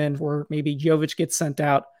Wiseman, or maybe Jovic gets sent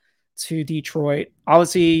out to Detroit.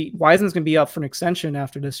 Obviously, Wiseman's going to be up for an extension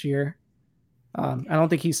after this year. I don't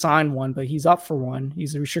think he signed one, but he's up for one.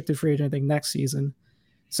 He's a restricted free agent, I think, next season.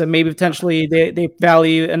 So maybe potentially they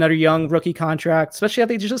value another young rookie contract, especially if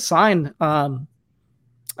they just signed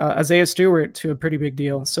Isaiah Stewart to a pretty big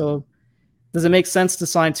deal. So does it make sense to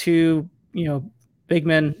sign two, big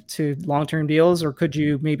men to long-term deals, or could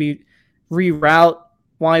you maybe reroute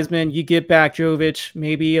Wiseman? You get back Jovic,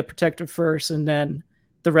 maybe a protected first, and then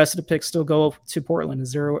the rest of the picks still go to Portland.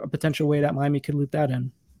 Is there a potential way that Miami could loop that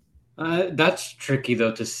in? That's tricky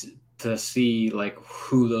though to see like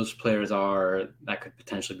who those players are that could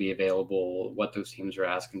potentially be available, what those teams are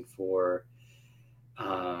asking for.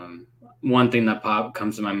 One thing that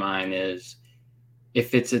comes to my mind is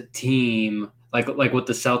if it's a team like what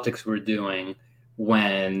the Celtics were doing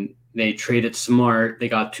when they traded Smart, they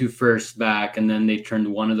got 2 firsts back, and then they turned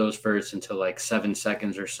one of those firsts into like 7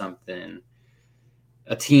 seconds or something.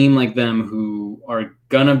 A team like them who are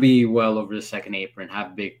gonna be well over the second apron,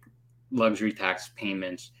 have big luxury tax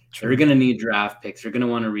payments. Sure. They're gonna need draft picks. They're gonna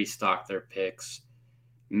want to restock their picks.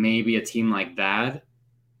 Maybe a team like that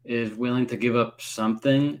is willing to give up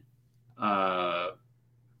something,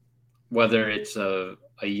 whether it's a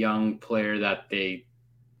young player that they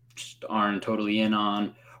just aren't totally in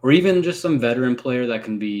on, or even just some veteran player that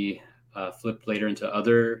can be flipped later into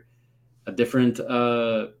a different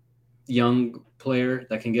young player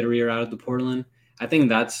that can get a rear out of the Portland. I think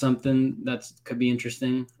that's something that could be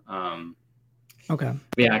interesting. Okay.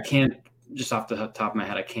 But yeah, I can't, just off the top of my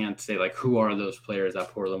head, I can't say like who are those players that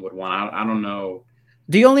Portland would want. I don't know.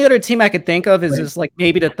 The only other team I could think of is just like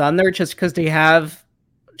maybe the Thunder, just because they have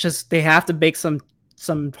to make some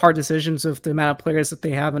hard decisions with the amount of players that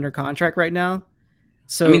they have under contract right now.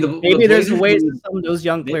 So maybe there's a way that some of those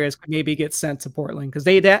young players could maybe get sent to Portland because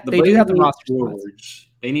they do have the roster spots.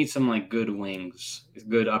 They need some like good wings,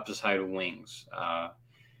 good upside wings. A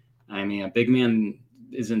big man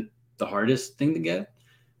isn't the hardest thing to get.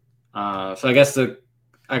 So I guess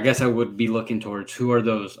I would be looking towards who are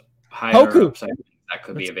those higher upside wings that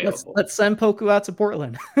could be available. Let's send Poku out to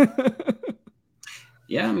Portland.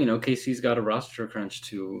 Yeah, OKC's got a roster crunch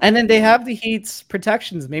too. And then they have the Heat's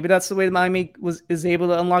protections. Maybe that's the way Miami is able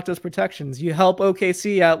to unlock those protections. You help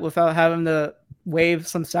OKC out without having to waive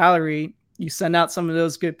some salary. You send out some of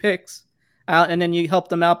those good picks out, and then you help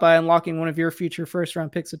them out by unlocking one of your future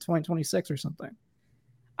first-round picks of 2026 or something.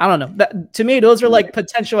 I don't know. To me, those are like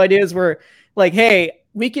potential ideas where, like, hey,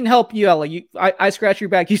 we can help you out. Like, I scratch your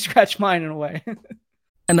back, you scratch mine in a way.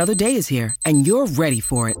 Another day is here, and you're ready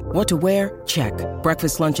for it. What to wear? Check.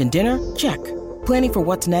 Breakfast, lunch, and dinner? Check. Planning for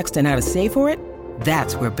what's next and how to save for it?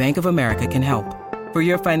 That's where Bank of America can help. For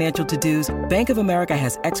your financial to-dos, Bank of America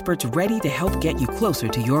has experts ready to help get you closer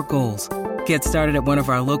to your goals. Get started at one of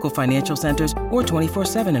our local financial centers or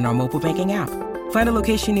 24/7 in our mobile banking app. Find a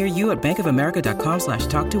location near you at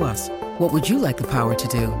bankofamerica.com/talktous. What would you like the power to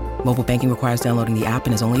do? Mobile banking requires downloading the app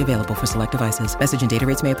and is only available for select devices. Message and data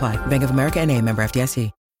rates may apply. Bank of America NA, member FDIC.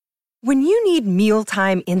 When you need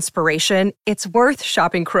mealtime inspiration, it's worth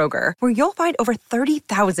shopping Kroger, where you'll find over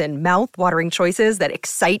 30,000 mouth-watering choices that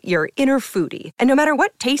excite your inner foodie. And no matter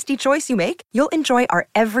what tasty choice you make, you'll enjoy our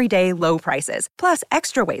everyday low prices, plus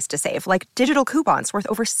extra ways to save, like digital coupons worth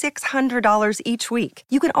over $600 each week.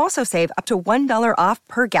 You can also save up to $1 off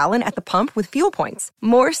per gallon at the pump with fuel points.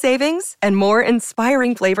 More savings and more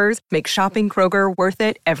inspiring flavors make shopping Kroger worth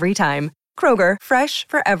it every time. Kroger, fresh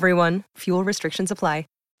for everyone. Fuel restrictions apply.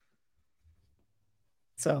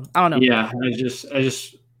 So I don't know. Yeah, I just,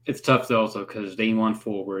 it's tough though also because they want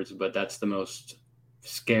forwards, but that's the most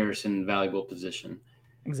scarce and valuable position.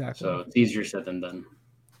 Exactly. So it's easier said than done.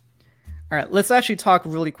 All right, let's actually talk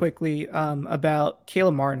really quickly about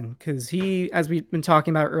Caleb Martin, because he, as we've been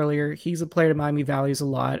talking about earlier, he's a player that Miami values a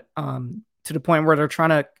lot, to the point where they're trying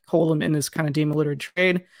to hold him in this kind of Damian Lillard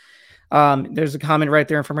trade. There's a comment right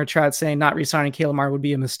there from our chat saying not re-signing Caleb Martin would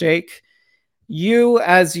be a mistake.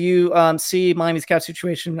 As you see Miami's cap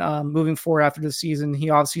situation moving forward after the season, he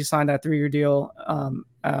obviously signed that 3-year deal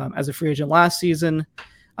as a free agent last season,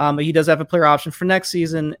 but he does have a player option for next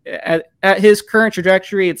season. At his current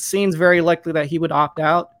trajectory, it seems very likely that he would opt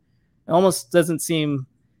out. It almost doesn't seem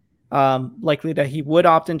likely that he would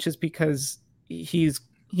opt in, just because he's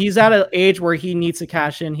at an age where he needs to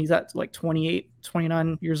cash in. He's at like 28,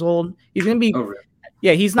 29 years old. He's going to be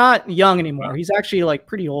Yeah, he's not young anymore. He's actually like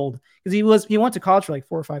pretty old, because he went to college for like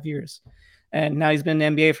 4 or 5 years, and now he's been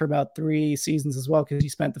in the NBA for about 3 seasons as well, because he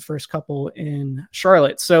spent the first couple in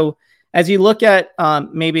Charlotte. So as you look at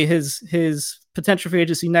maybe his potential free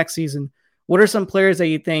agency next season, what are some players that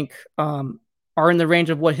you think are in the range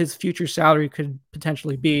of what his future salary could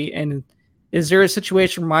potentially be? And is there a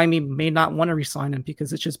situation where Miami may not want to re-sign him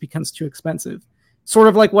because it just becomes too expensive? Sort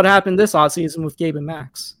of like what happened this offseason with Gabe and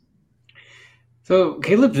Max. So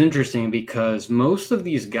Caleb's interesting because most of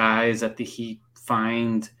these guys that the Heat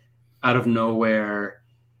find out of nowhere,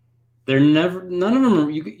 none of them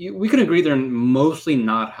we can agree they're mostly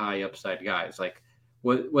not high upside guys. Like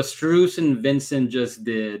what Strus and Vincent just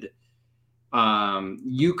did,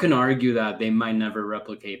 you can argue that they might never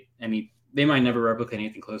replicate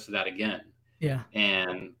anything close to that again. Yeah.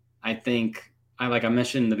 And I think, like I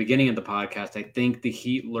mentioned in the beginning of the podcast, I think the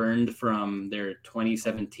Heat learned from their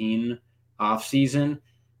 2017 offseason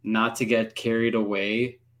not to get carried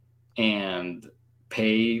away and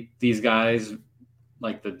pay these guys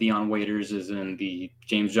like the Dion Waiters and the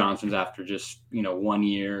James Johnsons after just 1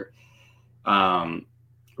 year.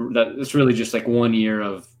 That it's really just like 1 year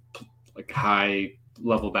of like high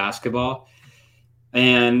level basketball,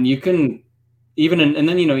 and you can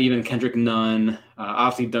even Kendrick Nunn,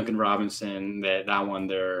 obviously Duncan Robinson. That one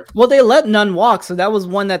there. Well, they let Nunn walk, so that was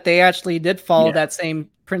one that they actually did follow that same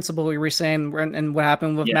principle we were saying, and what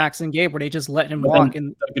happened with Max and Gabe, where they just let him walk.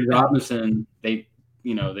 And Duncan Robinson, they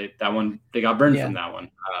got burned from that one.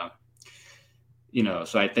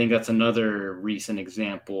 So I think that's another recent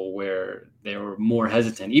example where they were more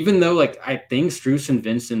hesitant, even though I think Strus and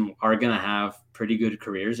Vincent are going to have pretty good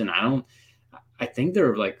careers. And I think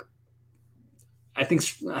Strus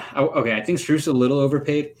is a little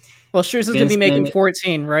overpaid. Well, Strus is going to be making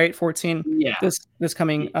 14, right? 14 this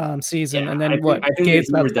coming season. And then I think Gabe's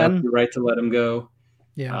we were about 10? definitely right to let him go.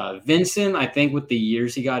 Yeah. Vincent, I think with the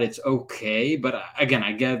years he got, it's okay. But again,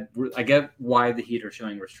 I get why the Heat are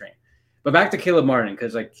showing restraint. But back to Caleb Martin,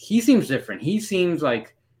 because he seems different. He seems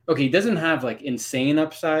like, okay, he doesn't have insane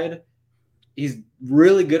upside. He's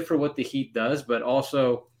really good for what the Heat does, but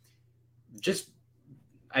also he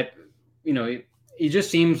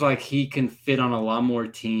just seems like he can fit on a lot more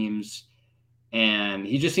teams, and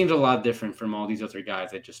he just seems a lot different from all these other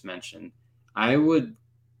guys I just mentioned. I would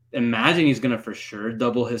imagine he's going to for sure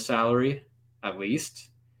double his salary, at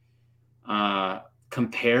least.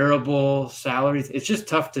 Comparable salaries, it's just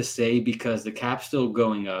tough to say because the cap's still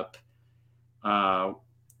going up.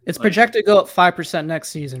 It's projected to go up 5% next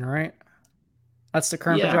season, right? That's the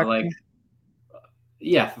current projection.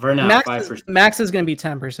 For now, 5%. Max is going to be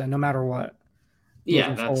 10%, no matter what.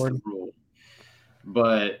 Yeah, that's the rule.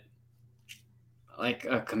 But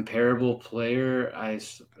a comparable player, I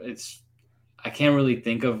can't really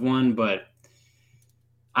think of one, but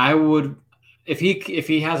I would. If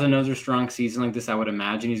he has another strong season like this, I would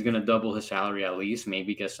imagine he's going to double his salary at least,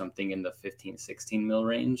 maybe get something in the 15-16 mil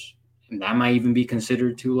range. And that might even be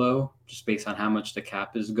considered too low just based on how much the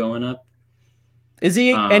cap is going up. Is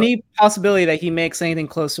he any possibility that he makes anything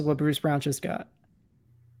close to what Bruce Brown just got?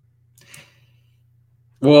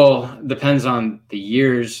 Well, depends on the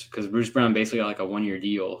years because Bruce Brown basically got a 1-year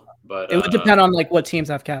deal. But it would depend on what teams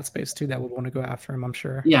have cap space too that would want to go after him, I'm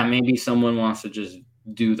sure. Yeah, maybe someone wants to just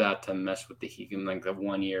do that to mess with the Heat in the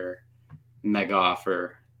 1-year mega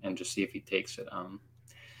offer. and just see if he takes it.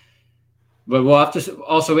 But we'll have to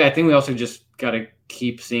also. I think we also just got to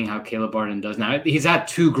keep seeing how Caleb Barton does now. He's had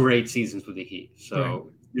 2 great seasons with the Heat, so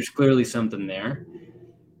there's clearly something there.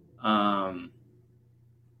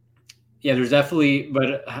 Yeah, there's definitely.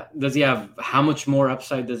 But does he have? How much more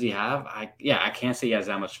upside does he have? I can't say he has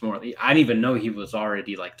that much more. I didn't even know he was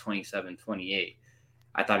already like 27, 28.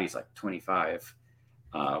 I thought he's like 25,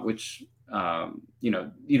 which you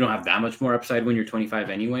don't have that much more upside when you're 25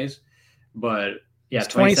 anyways. But yeah,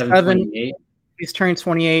 27, 28. He's turning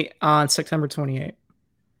 28 on September 28.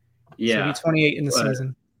 Yeah, so he's 28 in the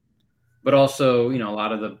season. But also, a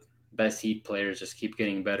lot of the best Heat players just keep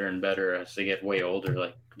getting better and better as they get way older.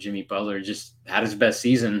 Like Jimmy Butler just had his best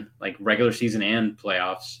season, like regular season and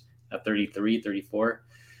playoffs at 33, 34.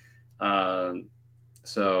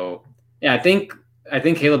 So yeah, I think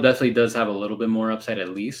Caleb definitely does have a little bit more upside, at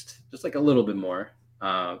least just like a little bit more.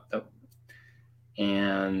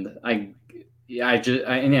 And I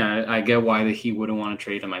get why he wouldn't want to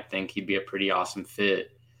trade him. I think he'd be a pretty awesome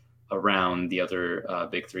fit around the other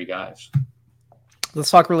big 3 guys. Let's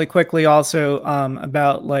talk really quickly also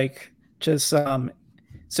about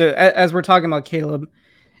so as we're talking about Caleb,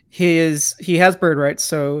 he has bird rights.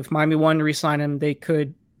 So if Miami wanted to re-sign him, they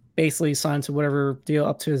could basically sign to whatever deal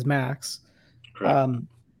up to his max.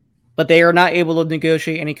 But they are not able to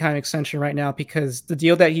negotiate any kind of extension right now because the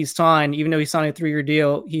deal that he signed, even though he signed a 3-year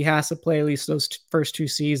deal, he has to play at least those first 2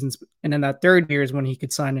 seasons. And then that 3rd year is when he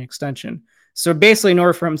could sign an extension. So basically, in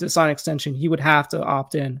order for him to sign an extension, he would have to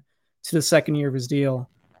opt in to the 2nd year of his deal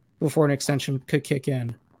before an extension could kick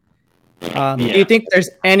in. Do you think there's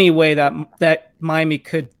any way that Miami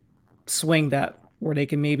could swing that, where they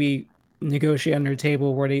can maybe negotiate under the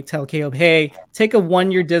table, where they tell Caleb, hey, take a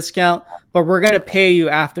 1-year discount, but we're going to pay you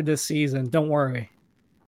after this season. Don't worry.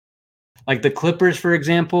 Like the Clippers, for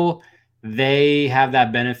example, they have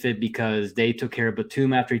that benefit because they took care of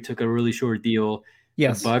Batum after he took a really short deal.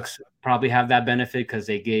 Yes. The Bucks probably have that benefit because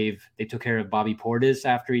they took care of Bobby Portis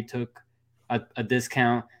after he took a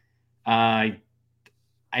discount. I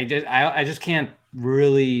just can't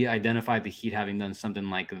really identify the Heat having done something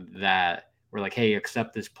like that. We're like, hey,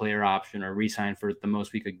 accept this player option or re-sign for the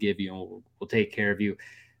most we could give you, and we'll take care of you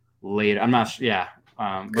later. I'm not sure. Yeah.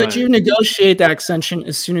 Could you negotiate that extension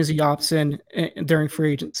as soon as he opts in during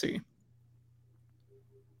free agency?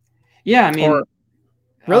 Yeah, I mean,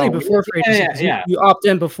 really before free agency. Yeah. You opt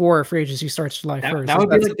in before free agency starts July 1st. That would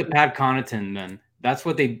be like the Pat Connaughton then. That's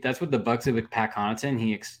what the Bucks did with Pat Connaughton.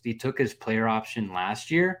 He took his player option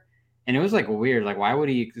last year, and it was like weird. Like, why would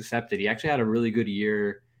he accept it? He actually had a really good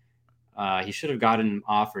year. He should have gotten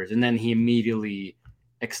offers, and then he immediately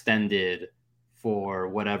extended for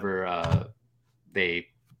whatever they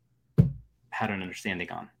had an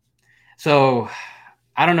understanding on. So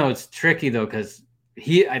I don't know. It's tricky though, because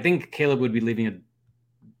I think Caleb would be leaving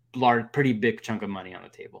a pretty big chunk of money on the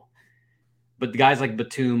table. But the guys like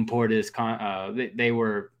Batum, Portis, they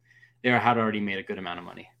had already made a good amount of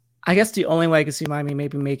money. I guess the only way I could see Miami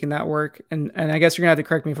maybe making that work, and I guess you're gonna have to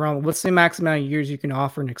correct me if I'm wrong. What's the max amount of years you can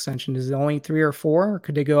offer an extension? Is it only 3 or 4, or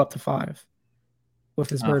could they go up to 5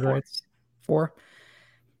 with his bird rights? 4.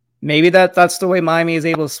 Maybe that's the way Miami is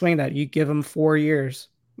able to swing that. You give him 4 years.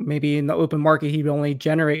 Maybe in the open market he'd only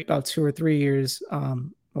generate about 2 or 3 years.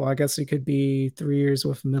 Well, I guess it could be 3 years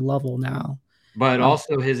with mid-level now. But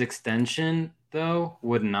also his extension though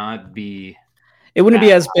would not be. It wouldn't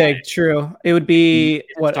be as big, true. It would be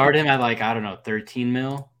start him at like, I don't know, 13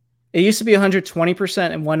 mil. It used to be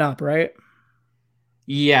 120% and went up, right?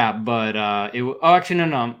 Yeah, but no.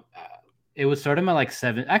 It would start him at like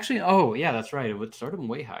 7. Actually, oh yeah, that's right. It would start him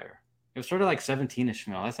way higher. It would start at like 17-ish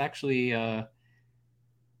mil. That's actually it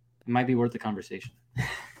might be worth the conversation.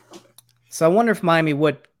 So I wonder if Miami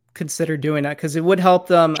would consider doing that, because it would help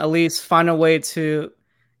them at least find a way to.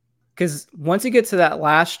 Because once you get to that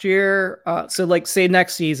last year, so like say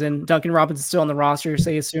next season, Duncan Robinson's still on the roster,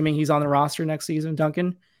 say assuming he's on the roster next season,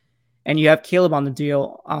 Duncan, and you have Caleb on the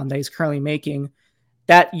deal that he's currently making,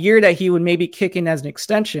 that year that he would maybe kick in as an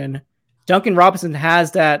extension, Duncan Robinson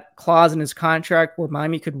has that clause in his contract where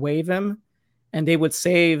Miami could waive him, and they would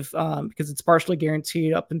save, because it's partially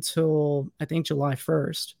guaranteed up until, I think, July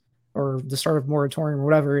 1st, or the start of moratorium or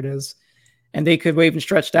whatever it is, and they could waive and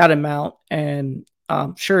stretch that amount, and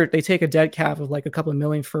sure, they take a dead cap of like a couple of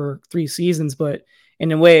million for 3 seasons, but in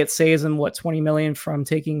a way it saves them $20 million from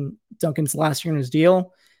taking Duncan's last year in his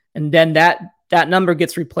deal. And then that number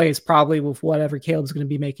gets replaced probably with whatever Caleb's going to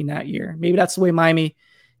be making that year. Maybe that's the way Miami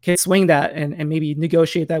can swing that and maybe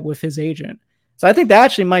negotiate that with his agent. So I think that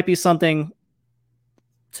actually might be something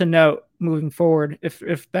to note moving forward.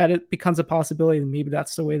 If that becomes a possibility, then maybe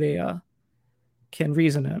that's the way can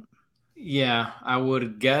reason it. Yeah, I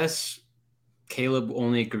would guess Caleb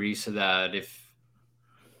only agrees to that if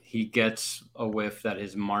he gets a whiff that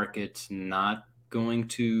his market's not going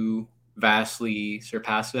to vastly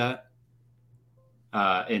surpass that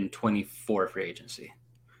in 24 free agency.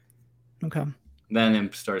 Okay. Then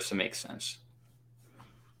it starts to make sense.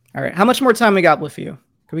 All right. How much more time we got with you?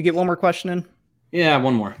 Can we get one more question in? Yeah,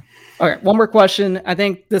 one more. Okay, one more question. I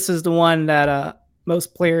think this is the one that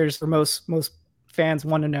most players or most fans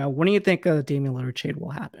want to know. When do you think a Damian Lillard trade will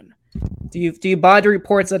happen? Do you buy the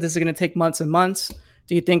reports that this is going to take months and months?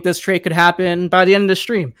 Do you think this trade could happen by the end of the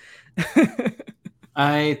stream?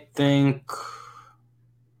 I think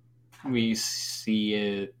we see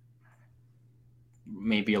it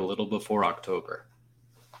maybe a little before October.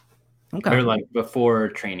 Okay. Or like before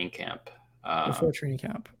training camp. Before training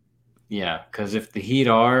camp. Yeah, because if the Heat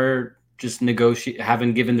are just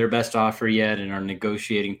haven't given their best offer yet and are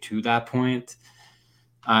negotiating to that point,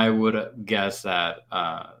 I would guess that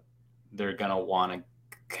they're going to want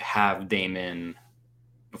to have Dame in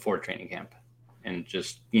before training camp and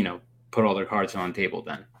just, put all their cards on the table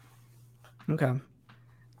then. Okay.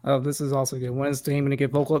 Oh, this is also good. When is Dame going to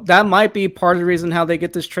get vocal? That might be part of the reason how they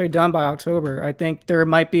get this trade done by October. I think there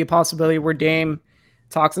might be a possibility where Dame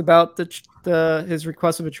talks about his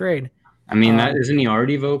request of a trade. I mean, isn't he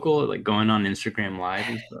already vocal, like going on Instagram Live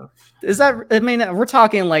and stuff? Is that? I mean, we're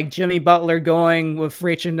talking like Jimmy Butler going with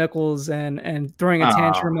Rachel Nichols and throwing a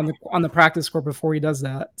tantrum on the practice court before he does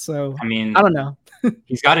that. So I mean, I don't know.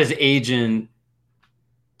 He's got his agent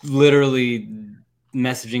literally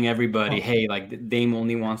messaging everybody, "Hey, like Dame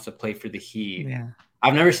only wants to play for the Heat." Yeah,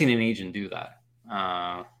 I've never seen an agent do that,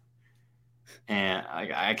 and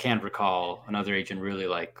I can't recall another agent really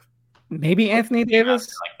like. Maybe Anthony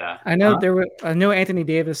Davis. Like that. I know Anthony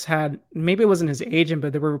Davis had, maybe it wasn't his agent,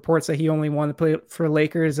 but there were reports that he only wanted to play for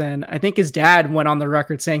Lakers, and I think his dad went on the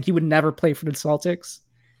record saying he would never play for the Celtics.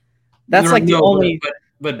 That's But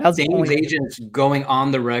Dame's agent's going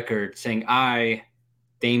on the record saying,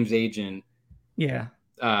 Dame's agent, yeah,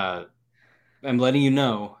 I'm letting you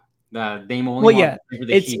know that Dame only wants to play for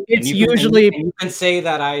the Heat. It's usually you can say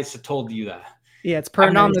that I told you that. Yeah, it's per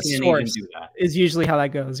anonymous source is usually how that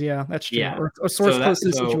goes. Yeah, that's true. Yeah. Or source close to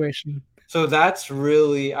the situation. So that's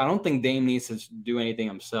really, I don't think Dame needs to do anything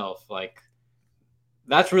himself. Like,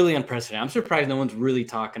 that's really unprecedented. I'm surprised no one's really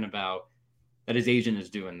talking about that his agent is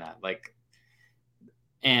doing that. Like,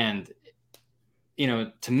 and,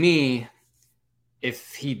 to me,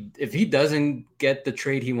 if he doesn't get the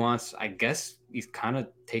trade he wants, I guess he's kind of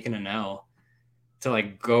taking an L to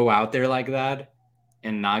like go out there like that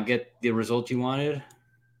and not get the result you wanted.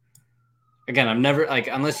 Again, I've never,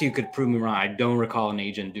 unless you could prove me wrong, I don't recall an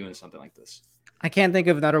agent doing something like this. I can't think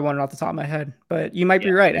of another one off the top of my head, but you might be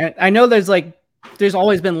right. And I know there's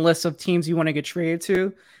always been lists of teams you want to get traded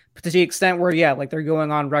to, but to the extent where, they're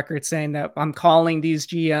going on record saying that I'm calling these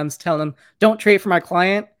GMs, telling them, don't trade for my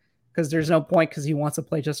client because there's no point because he wants to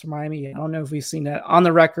play just for Miami. I don't know if we've seen that on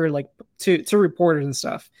the record, to reporters and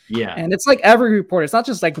stuff. Yeah. And it's like every reporter. It's not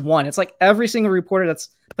just like one. It's like every single reporter that's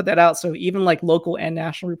put that out. So even like local and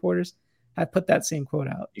national reporters have put that same quote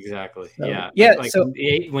out. Exactly. So, yeah. Yeah. So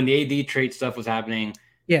when the AD trade stuff was happening,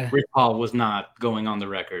 Rich Paul was not going on the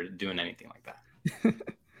record doing anything like that.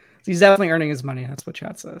 He's definitely earning his money. That's what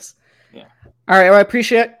chat says. Yeah. All right. Well, I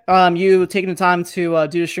appreciate you taking the time to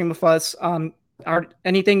do the stream with us.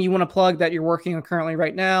 Anything you want to plug that you're working on currently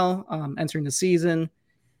right now, entering the season?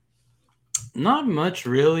 Not much,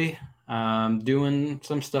 really. Doing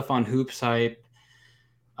some stuff on Hoops Hype.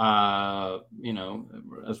 As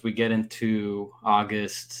we get into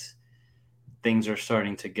August, things are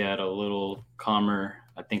starting to get a little calmer,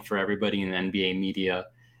 I think, for everybody in the NBA media.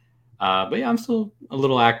 But yeah, I'm still a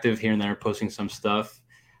little active here and there, posting some stuff.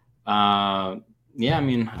 I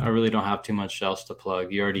really don't have too much else to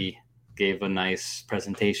plug. You already gave a nice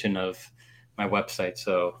presentation of my website.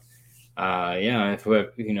 So, if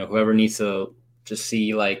whoever needs to just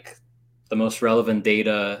see like the most relevant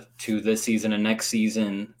data to this season and next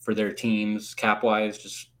season for their teams, cap-wise,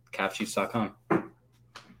 just capsheets.com.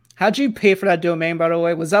 How'd you pay for that domain, by the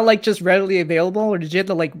way? Was that just readily available, or did you have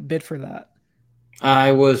to bid for that?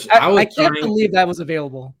 I can't believe that was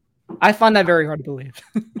available. I find that very hard to believe.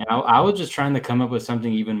 I was just trying to come up with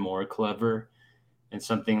something even more clever and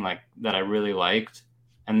something like that I really liked.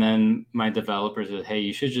 And then my developer said, "Hey,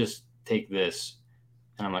 you should just take this."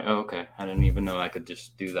 And I'm like, "Oh, okay. I didn't even know I could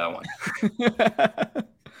just do that one."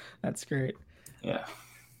 That's great. Yeah.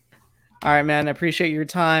 All right, man. I appreciate your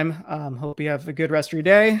time. Hope you have a good rest of your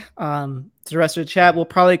day. To the rest of the chat, we'll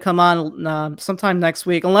probably come on sometime next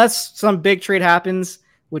week, unless some big trade happens,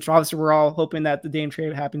 which obviously we're all hoping that the Dame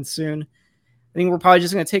trade happens soon. I think we're probably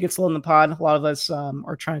just going to take it slow in the pod. A lot of us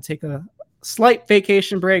are trying to take a slight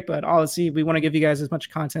vacation break, but obviously we want to give you guys as much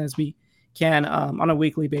content as we can on a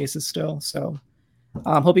weekly basis still. So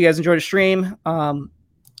hope you guys enjoyed the stream.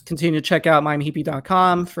 Continue to check out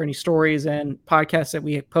MiamiHeat.com for any stories and podcasts that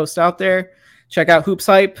we post out there. Check out Hoops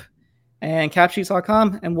Hype and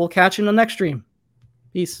CapSheets.com, and we'll catch you in the next stream.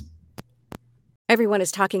 Peace. Everyone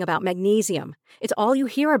is talking about magnesium. It's all you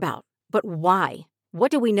hear about. But why? What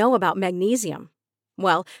do we know about magnesium?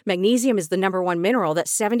 Well, magnesium is the number one mineral that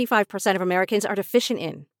 75% of Americans are deficient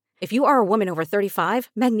in. If you are a woman over 35,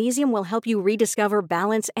 magnesium will help you rediscover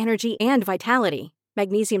balance, energy, and vitality.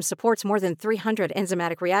 Magnesium supports more than 300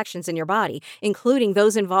 enzymatic reactions in your body, including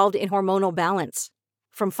those involved in hormonal balance.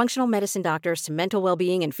 From functional medicine doctors to mental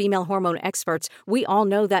well-being and female hormone experts, we all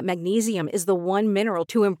know that magnesium is the one mineral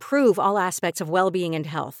to improve all aspects of well-being and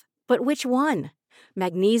health. But which one?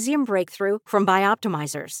 Magnesium Breakthrough from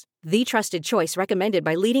Bioptimizers, the trusted choice recommended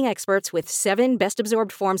by leading experts with 7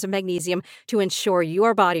 best-absorbed forms of magnesium to ensure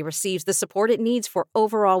your body receives the support it needs for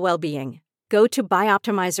overall well-being. Go to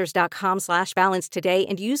bioptimizers.com/balance today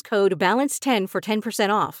and use code BALANCE10 for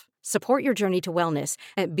 10% off. Support your journey to wellness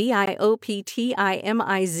at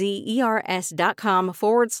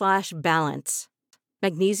bioptimizers.com/balance.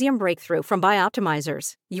 Magnesium Breakthrough from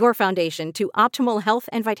Bioptimizers, your foundation to optimal health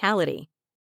and vitality.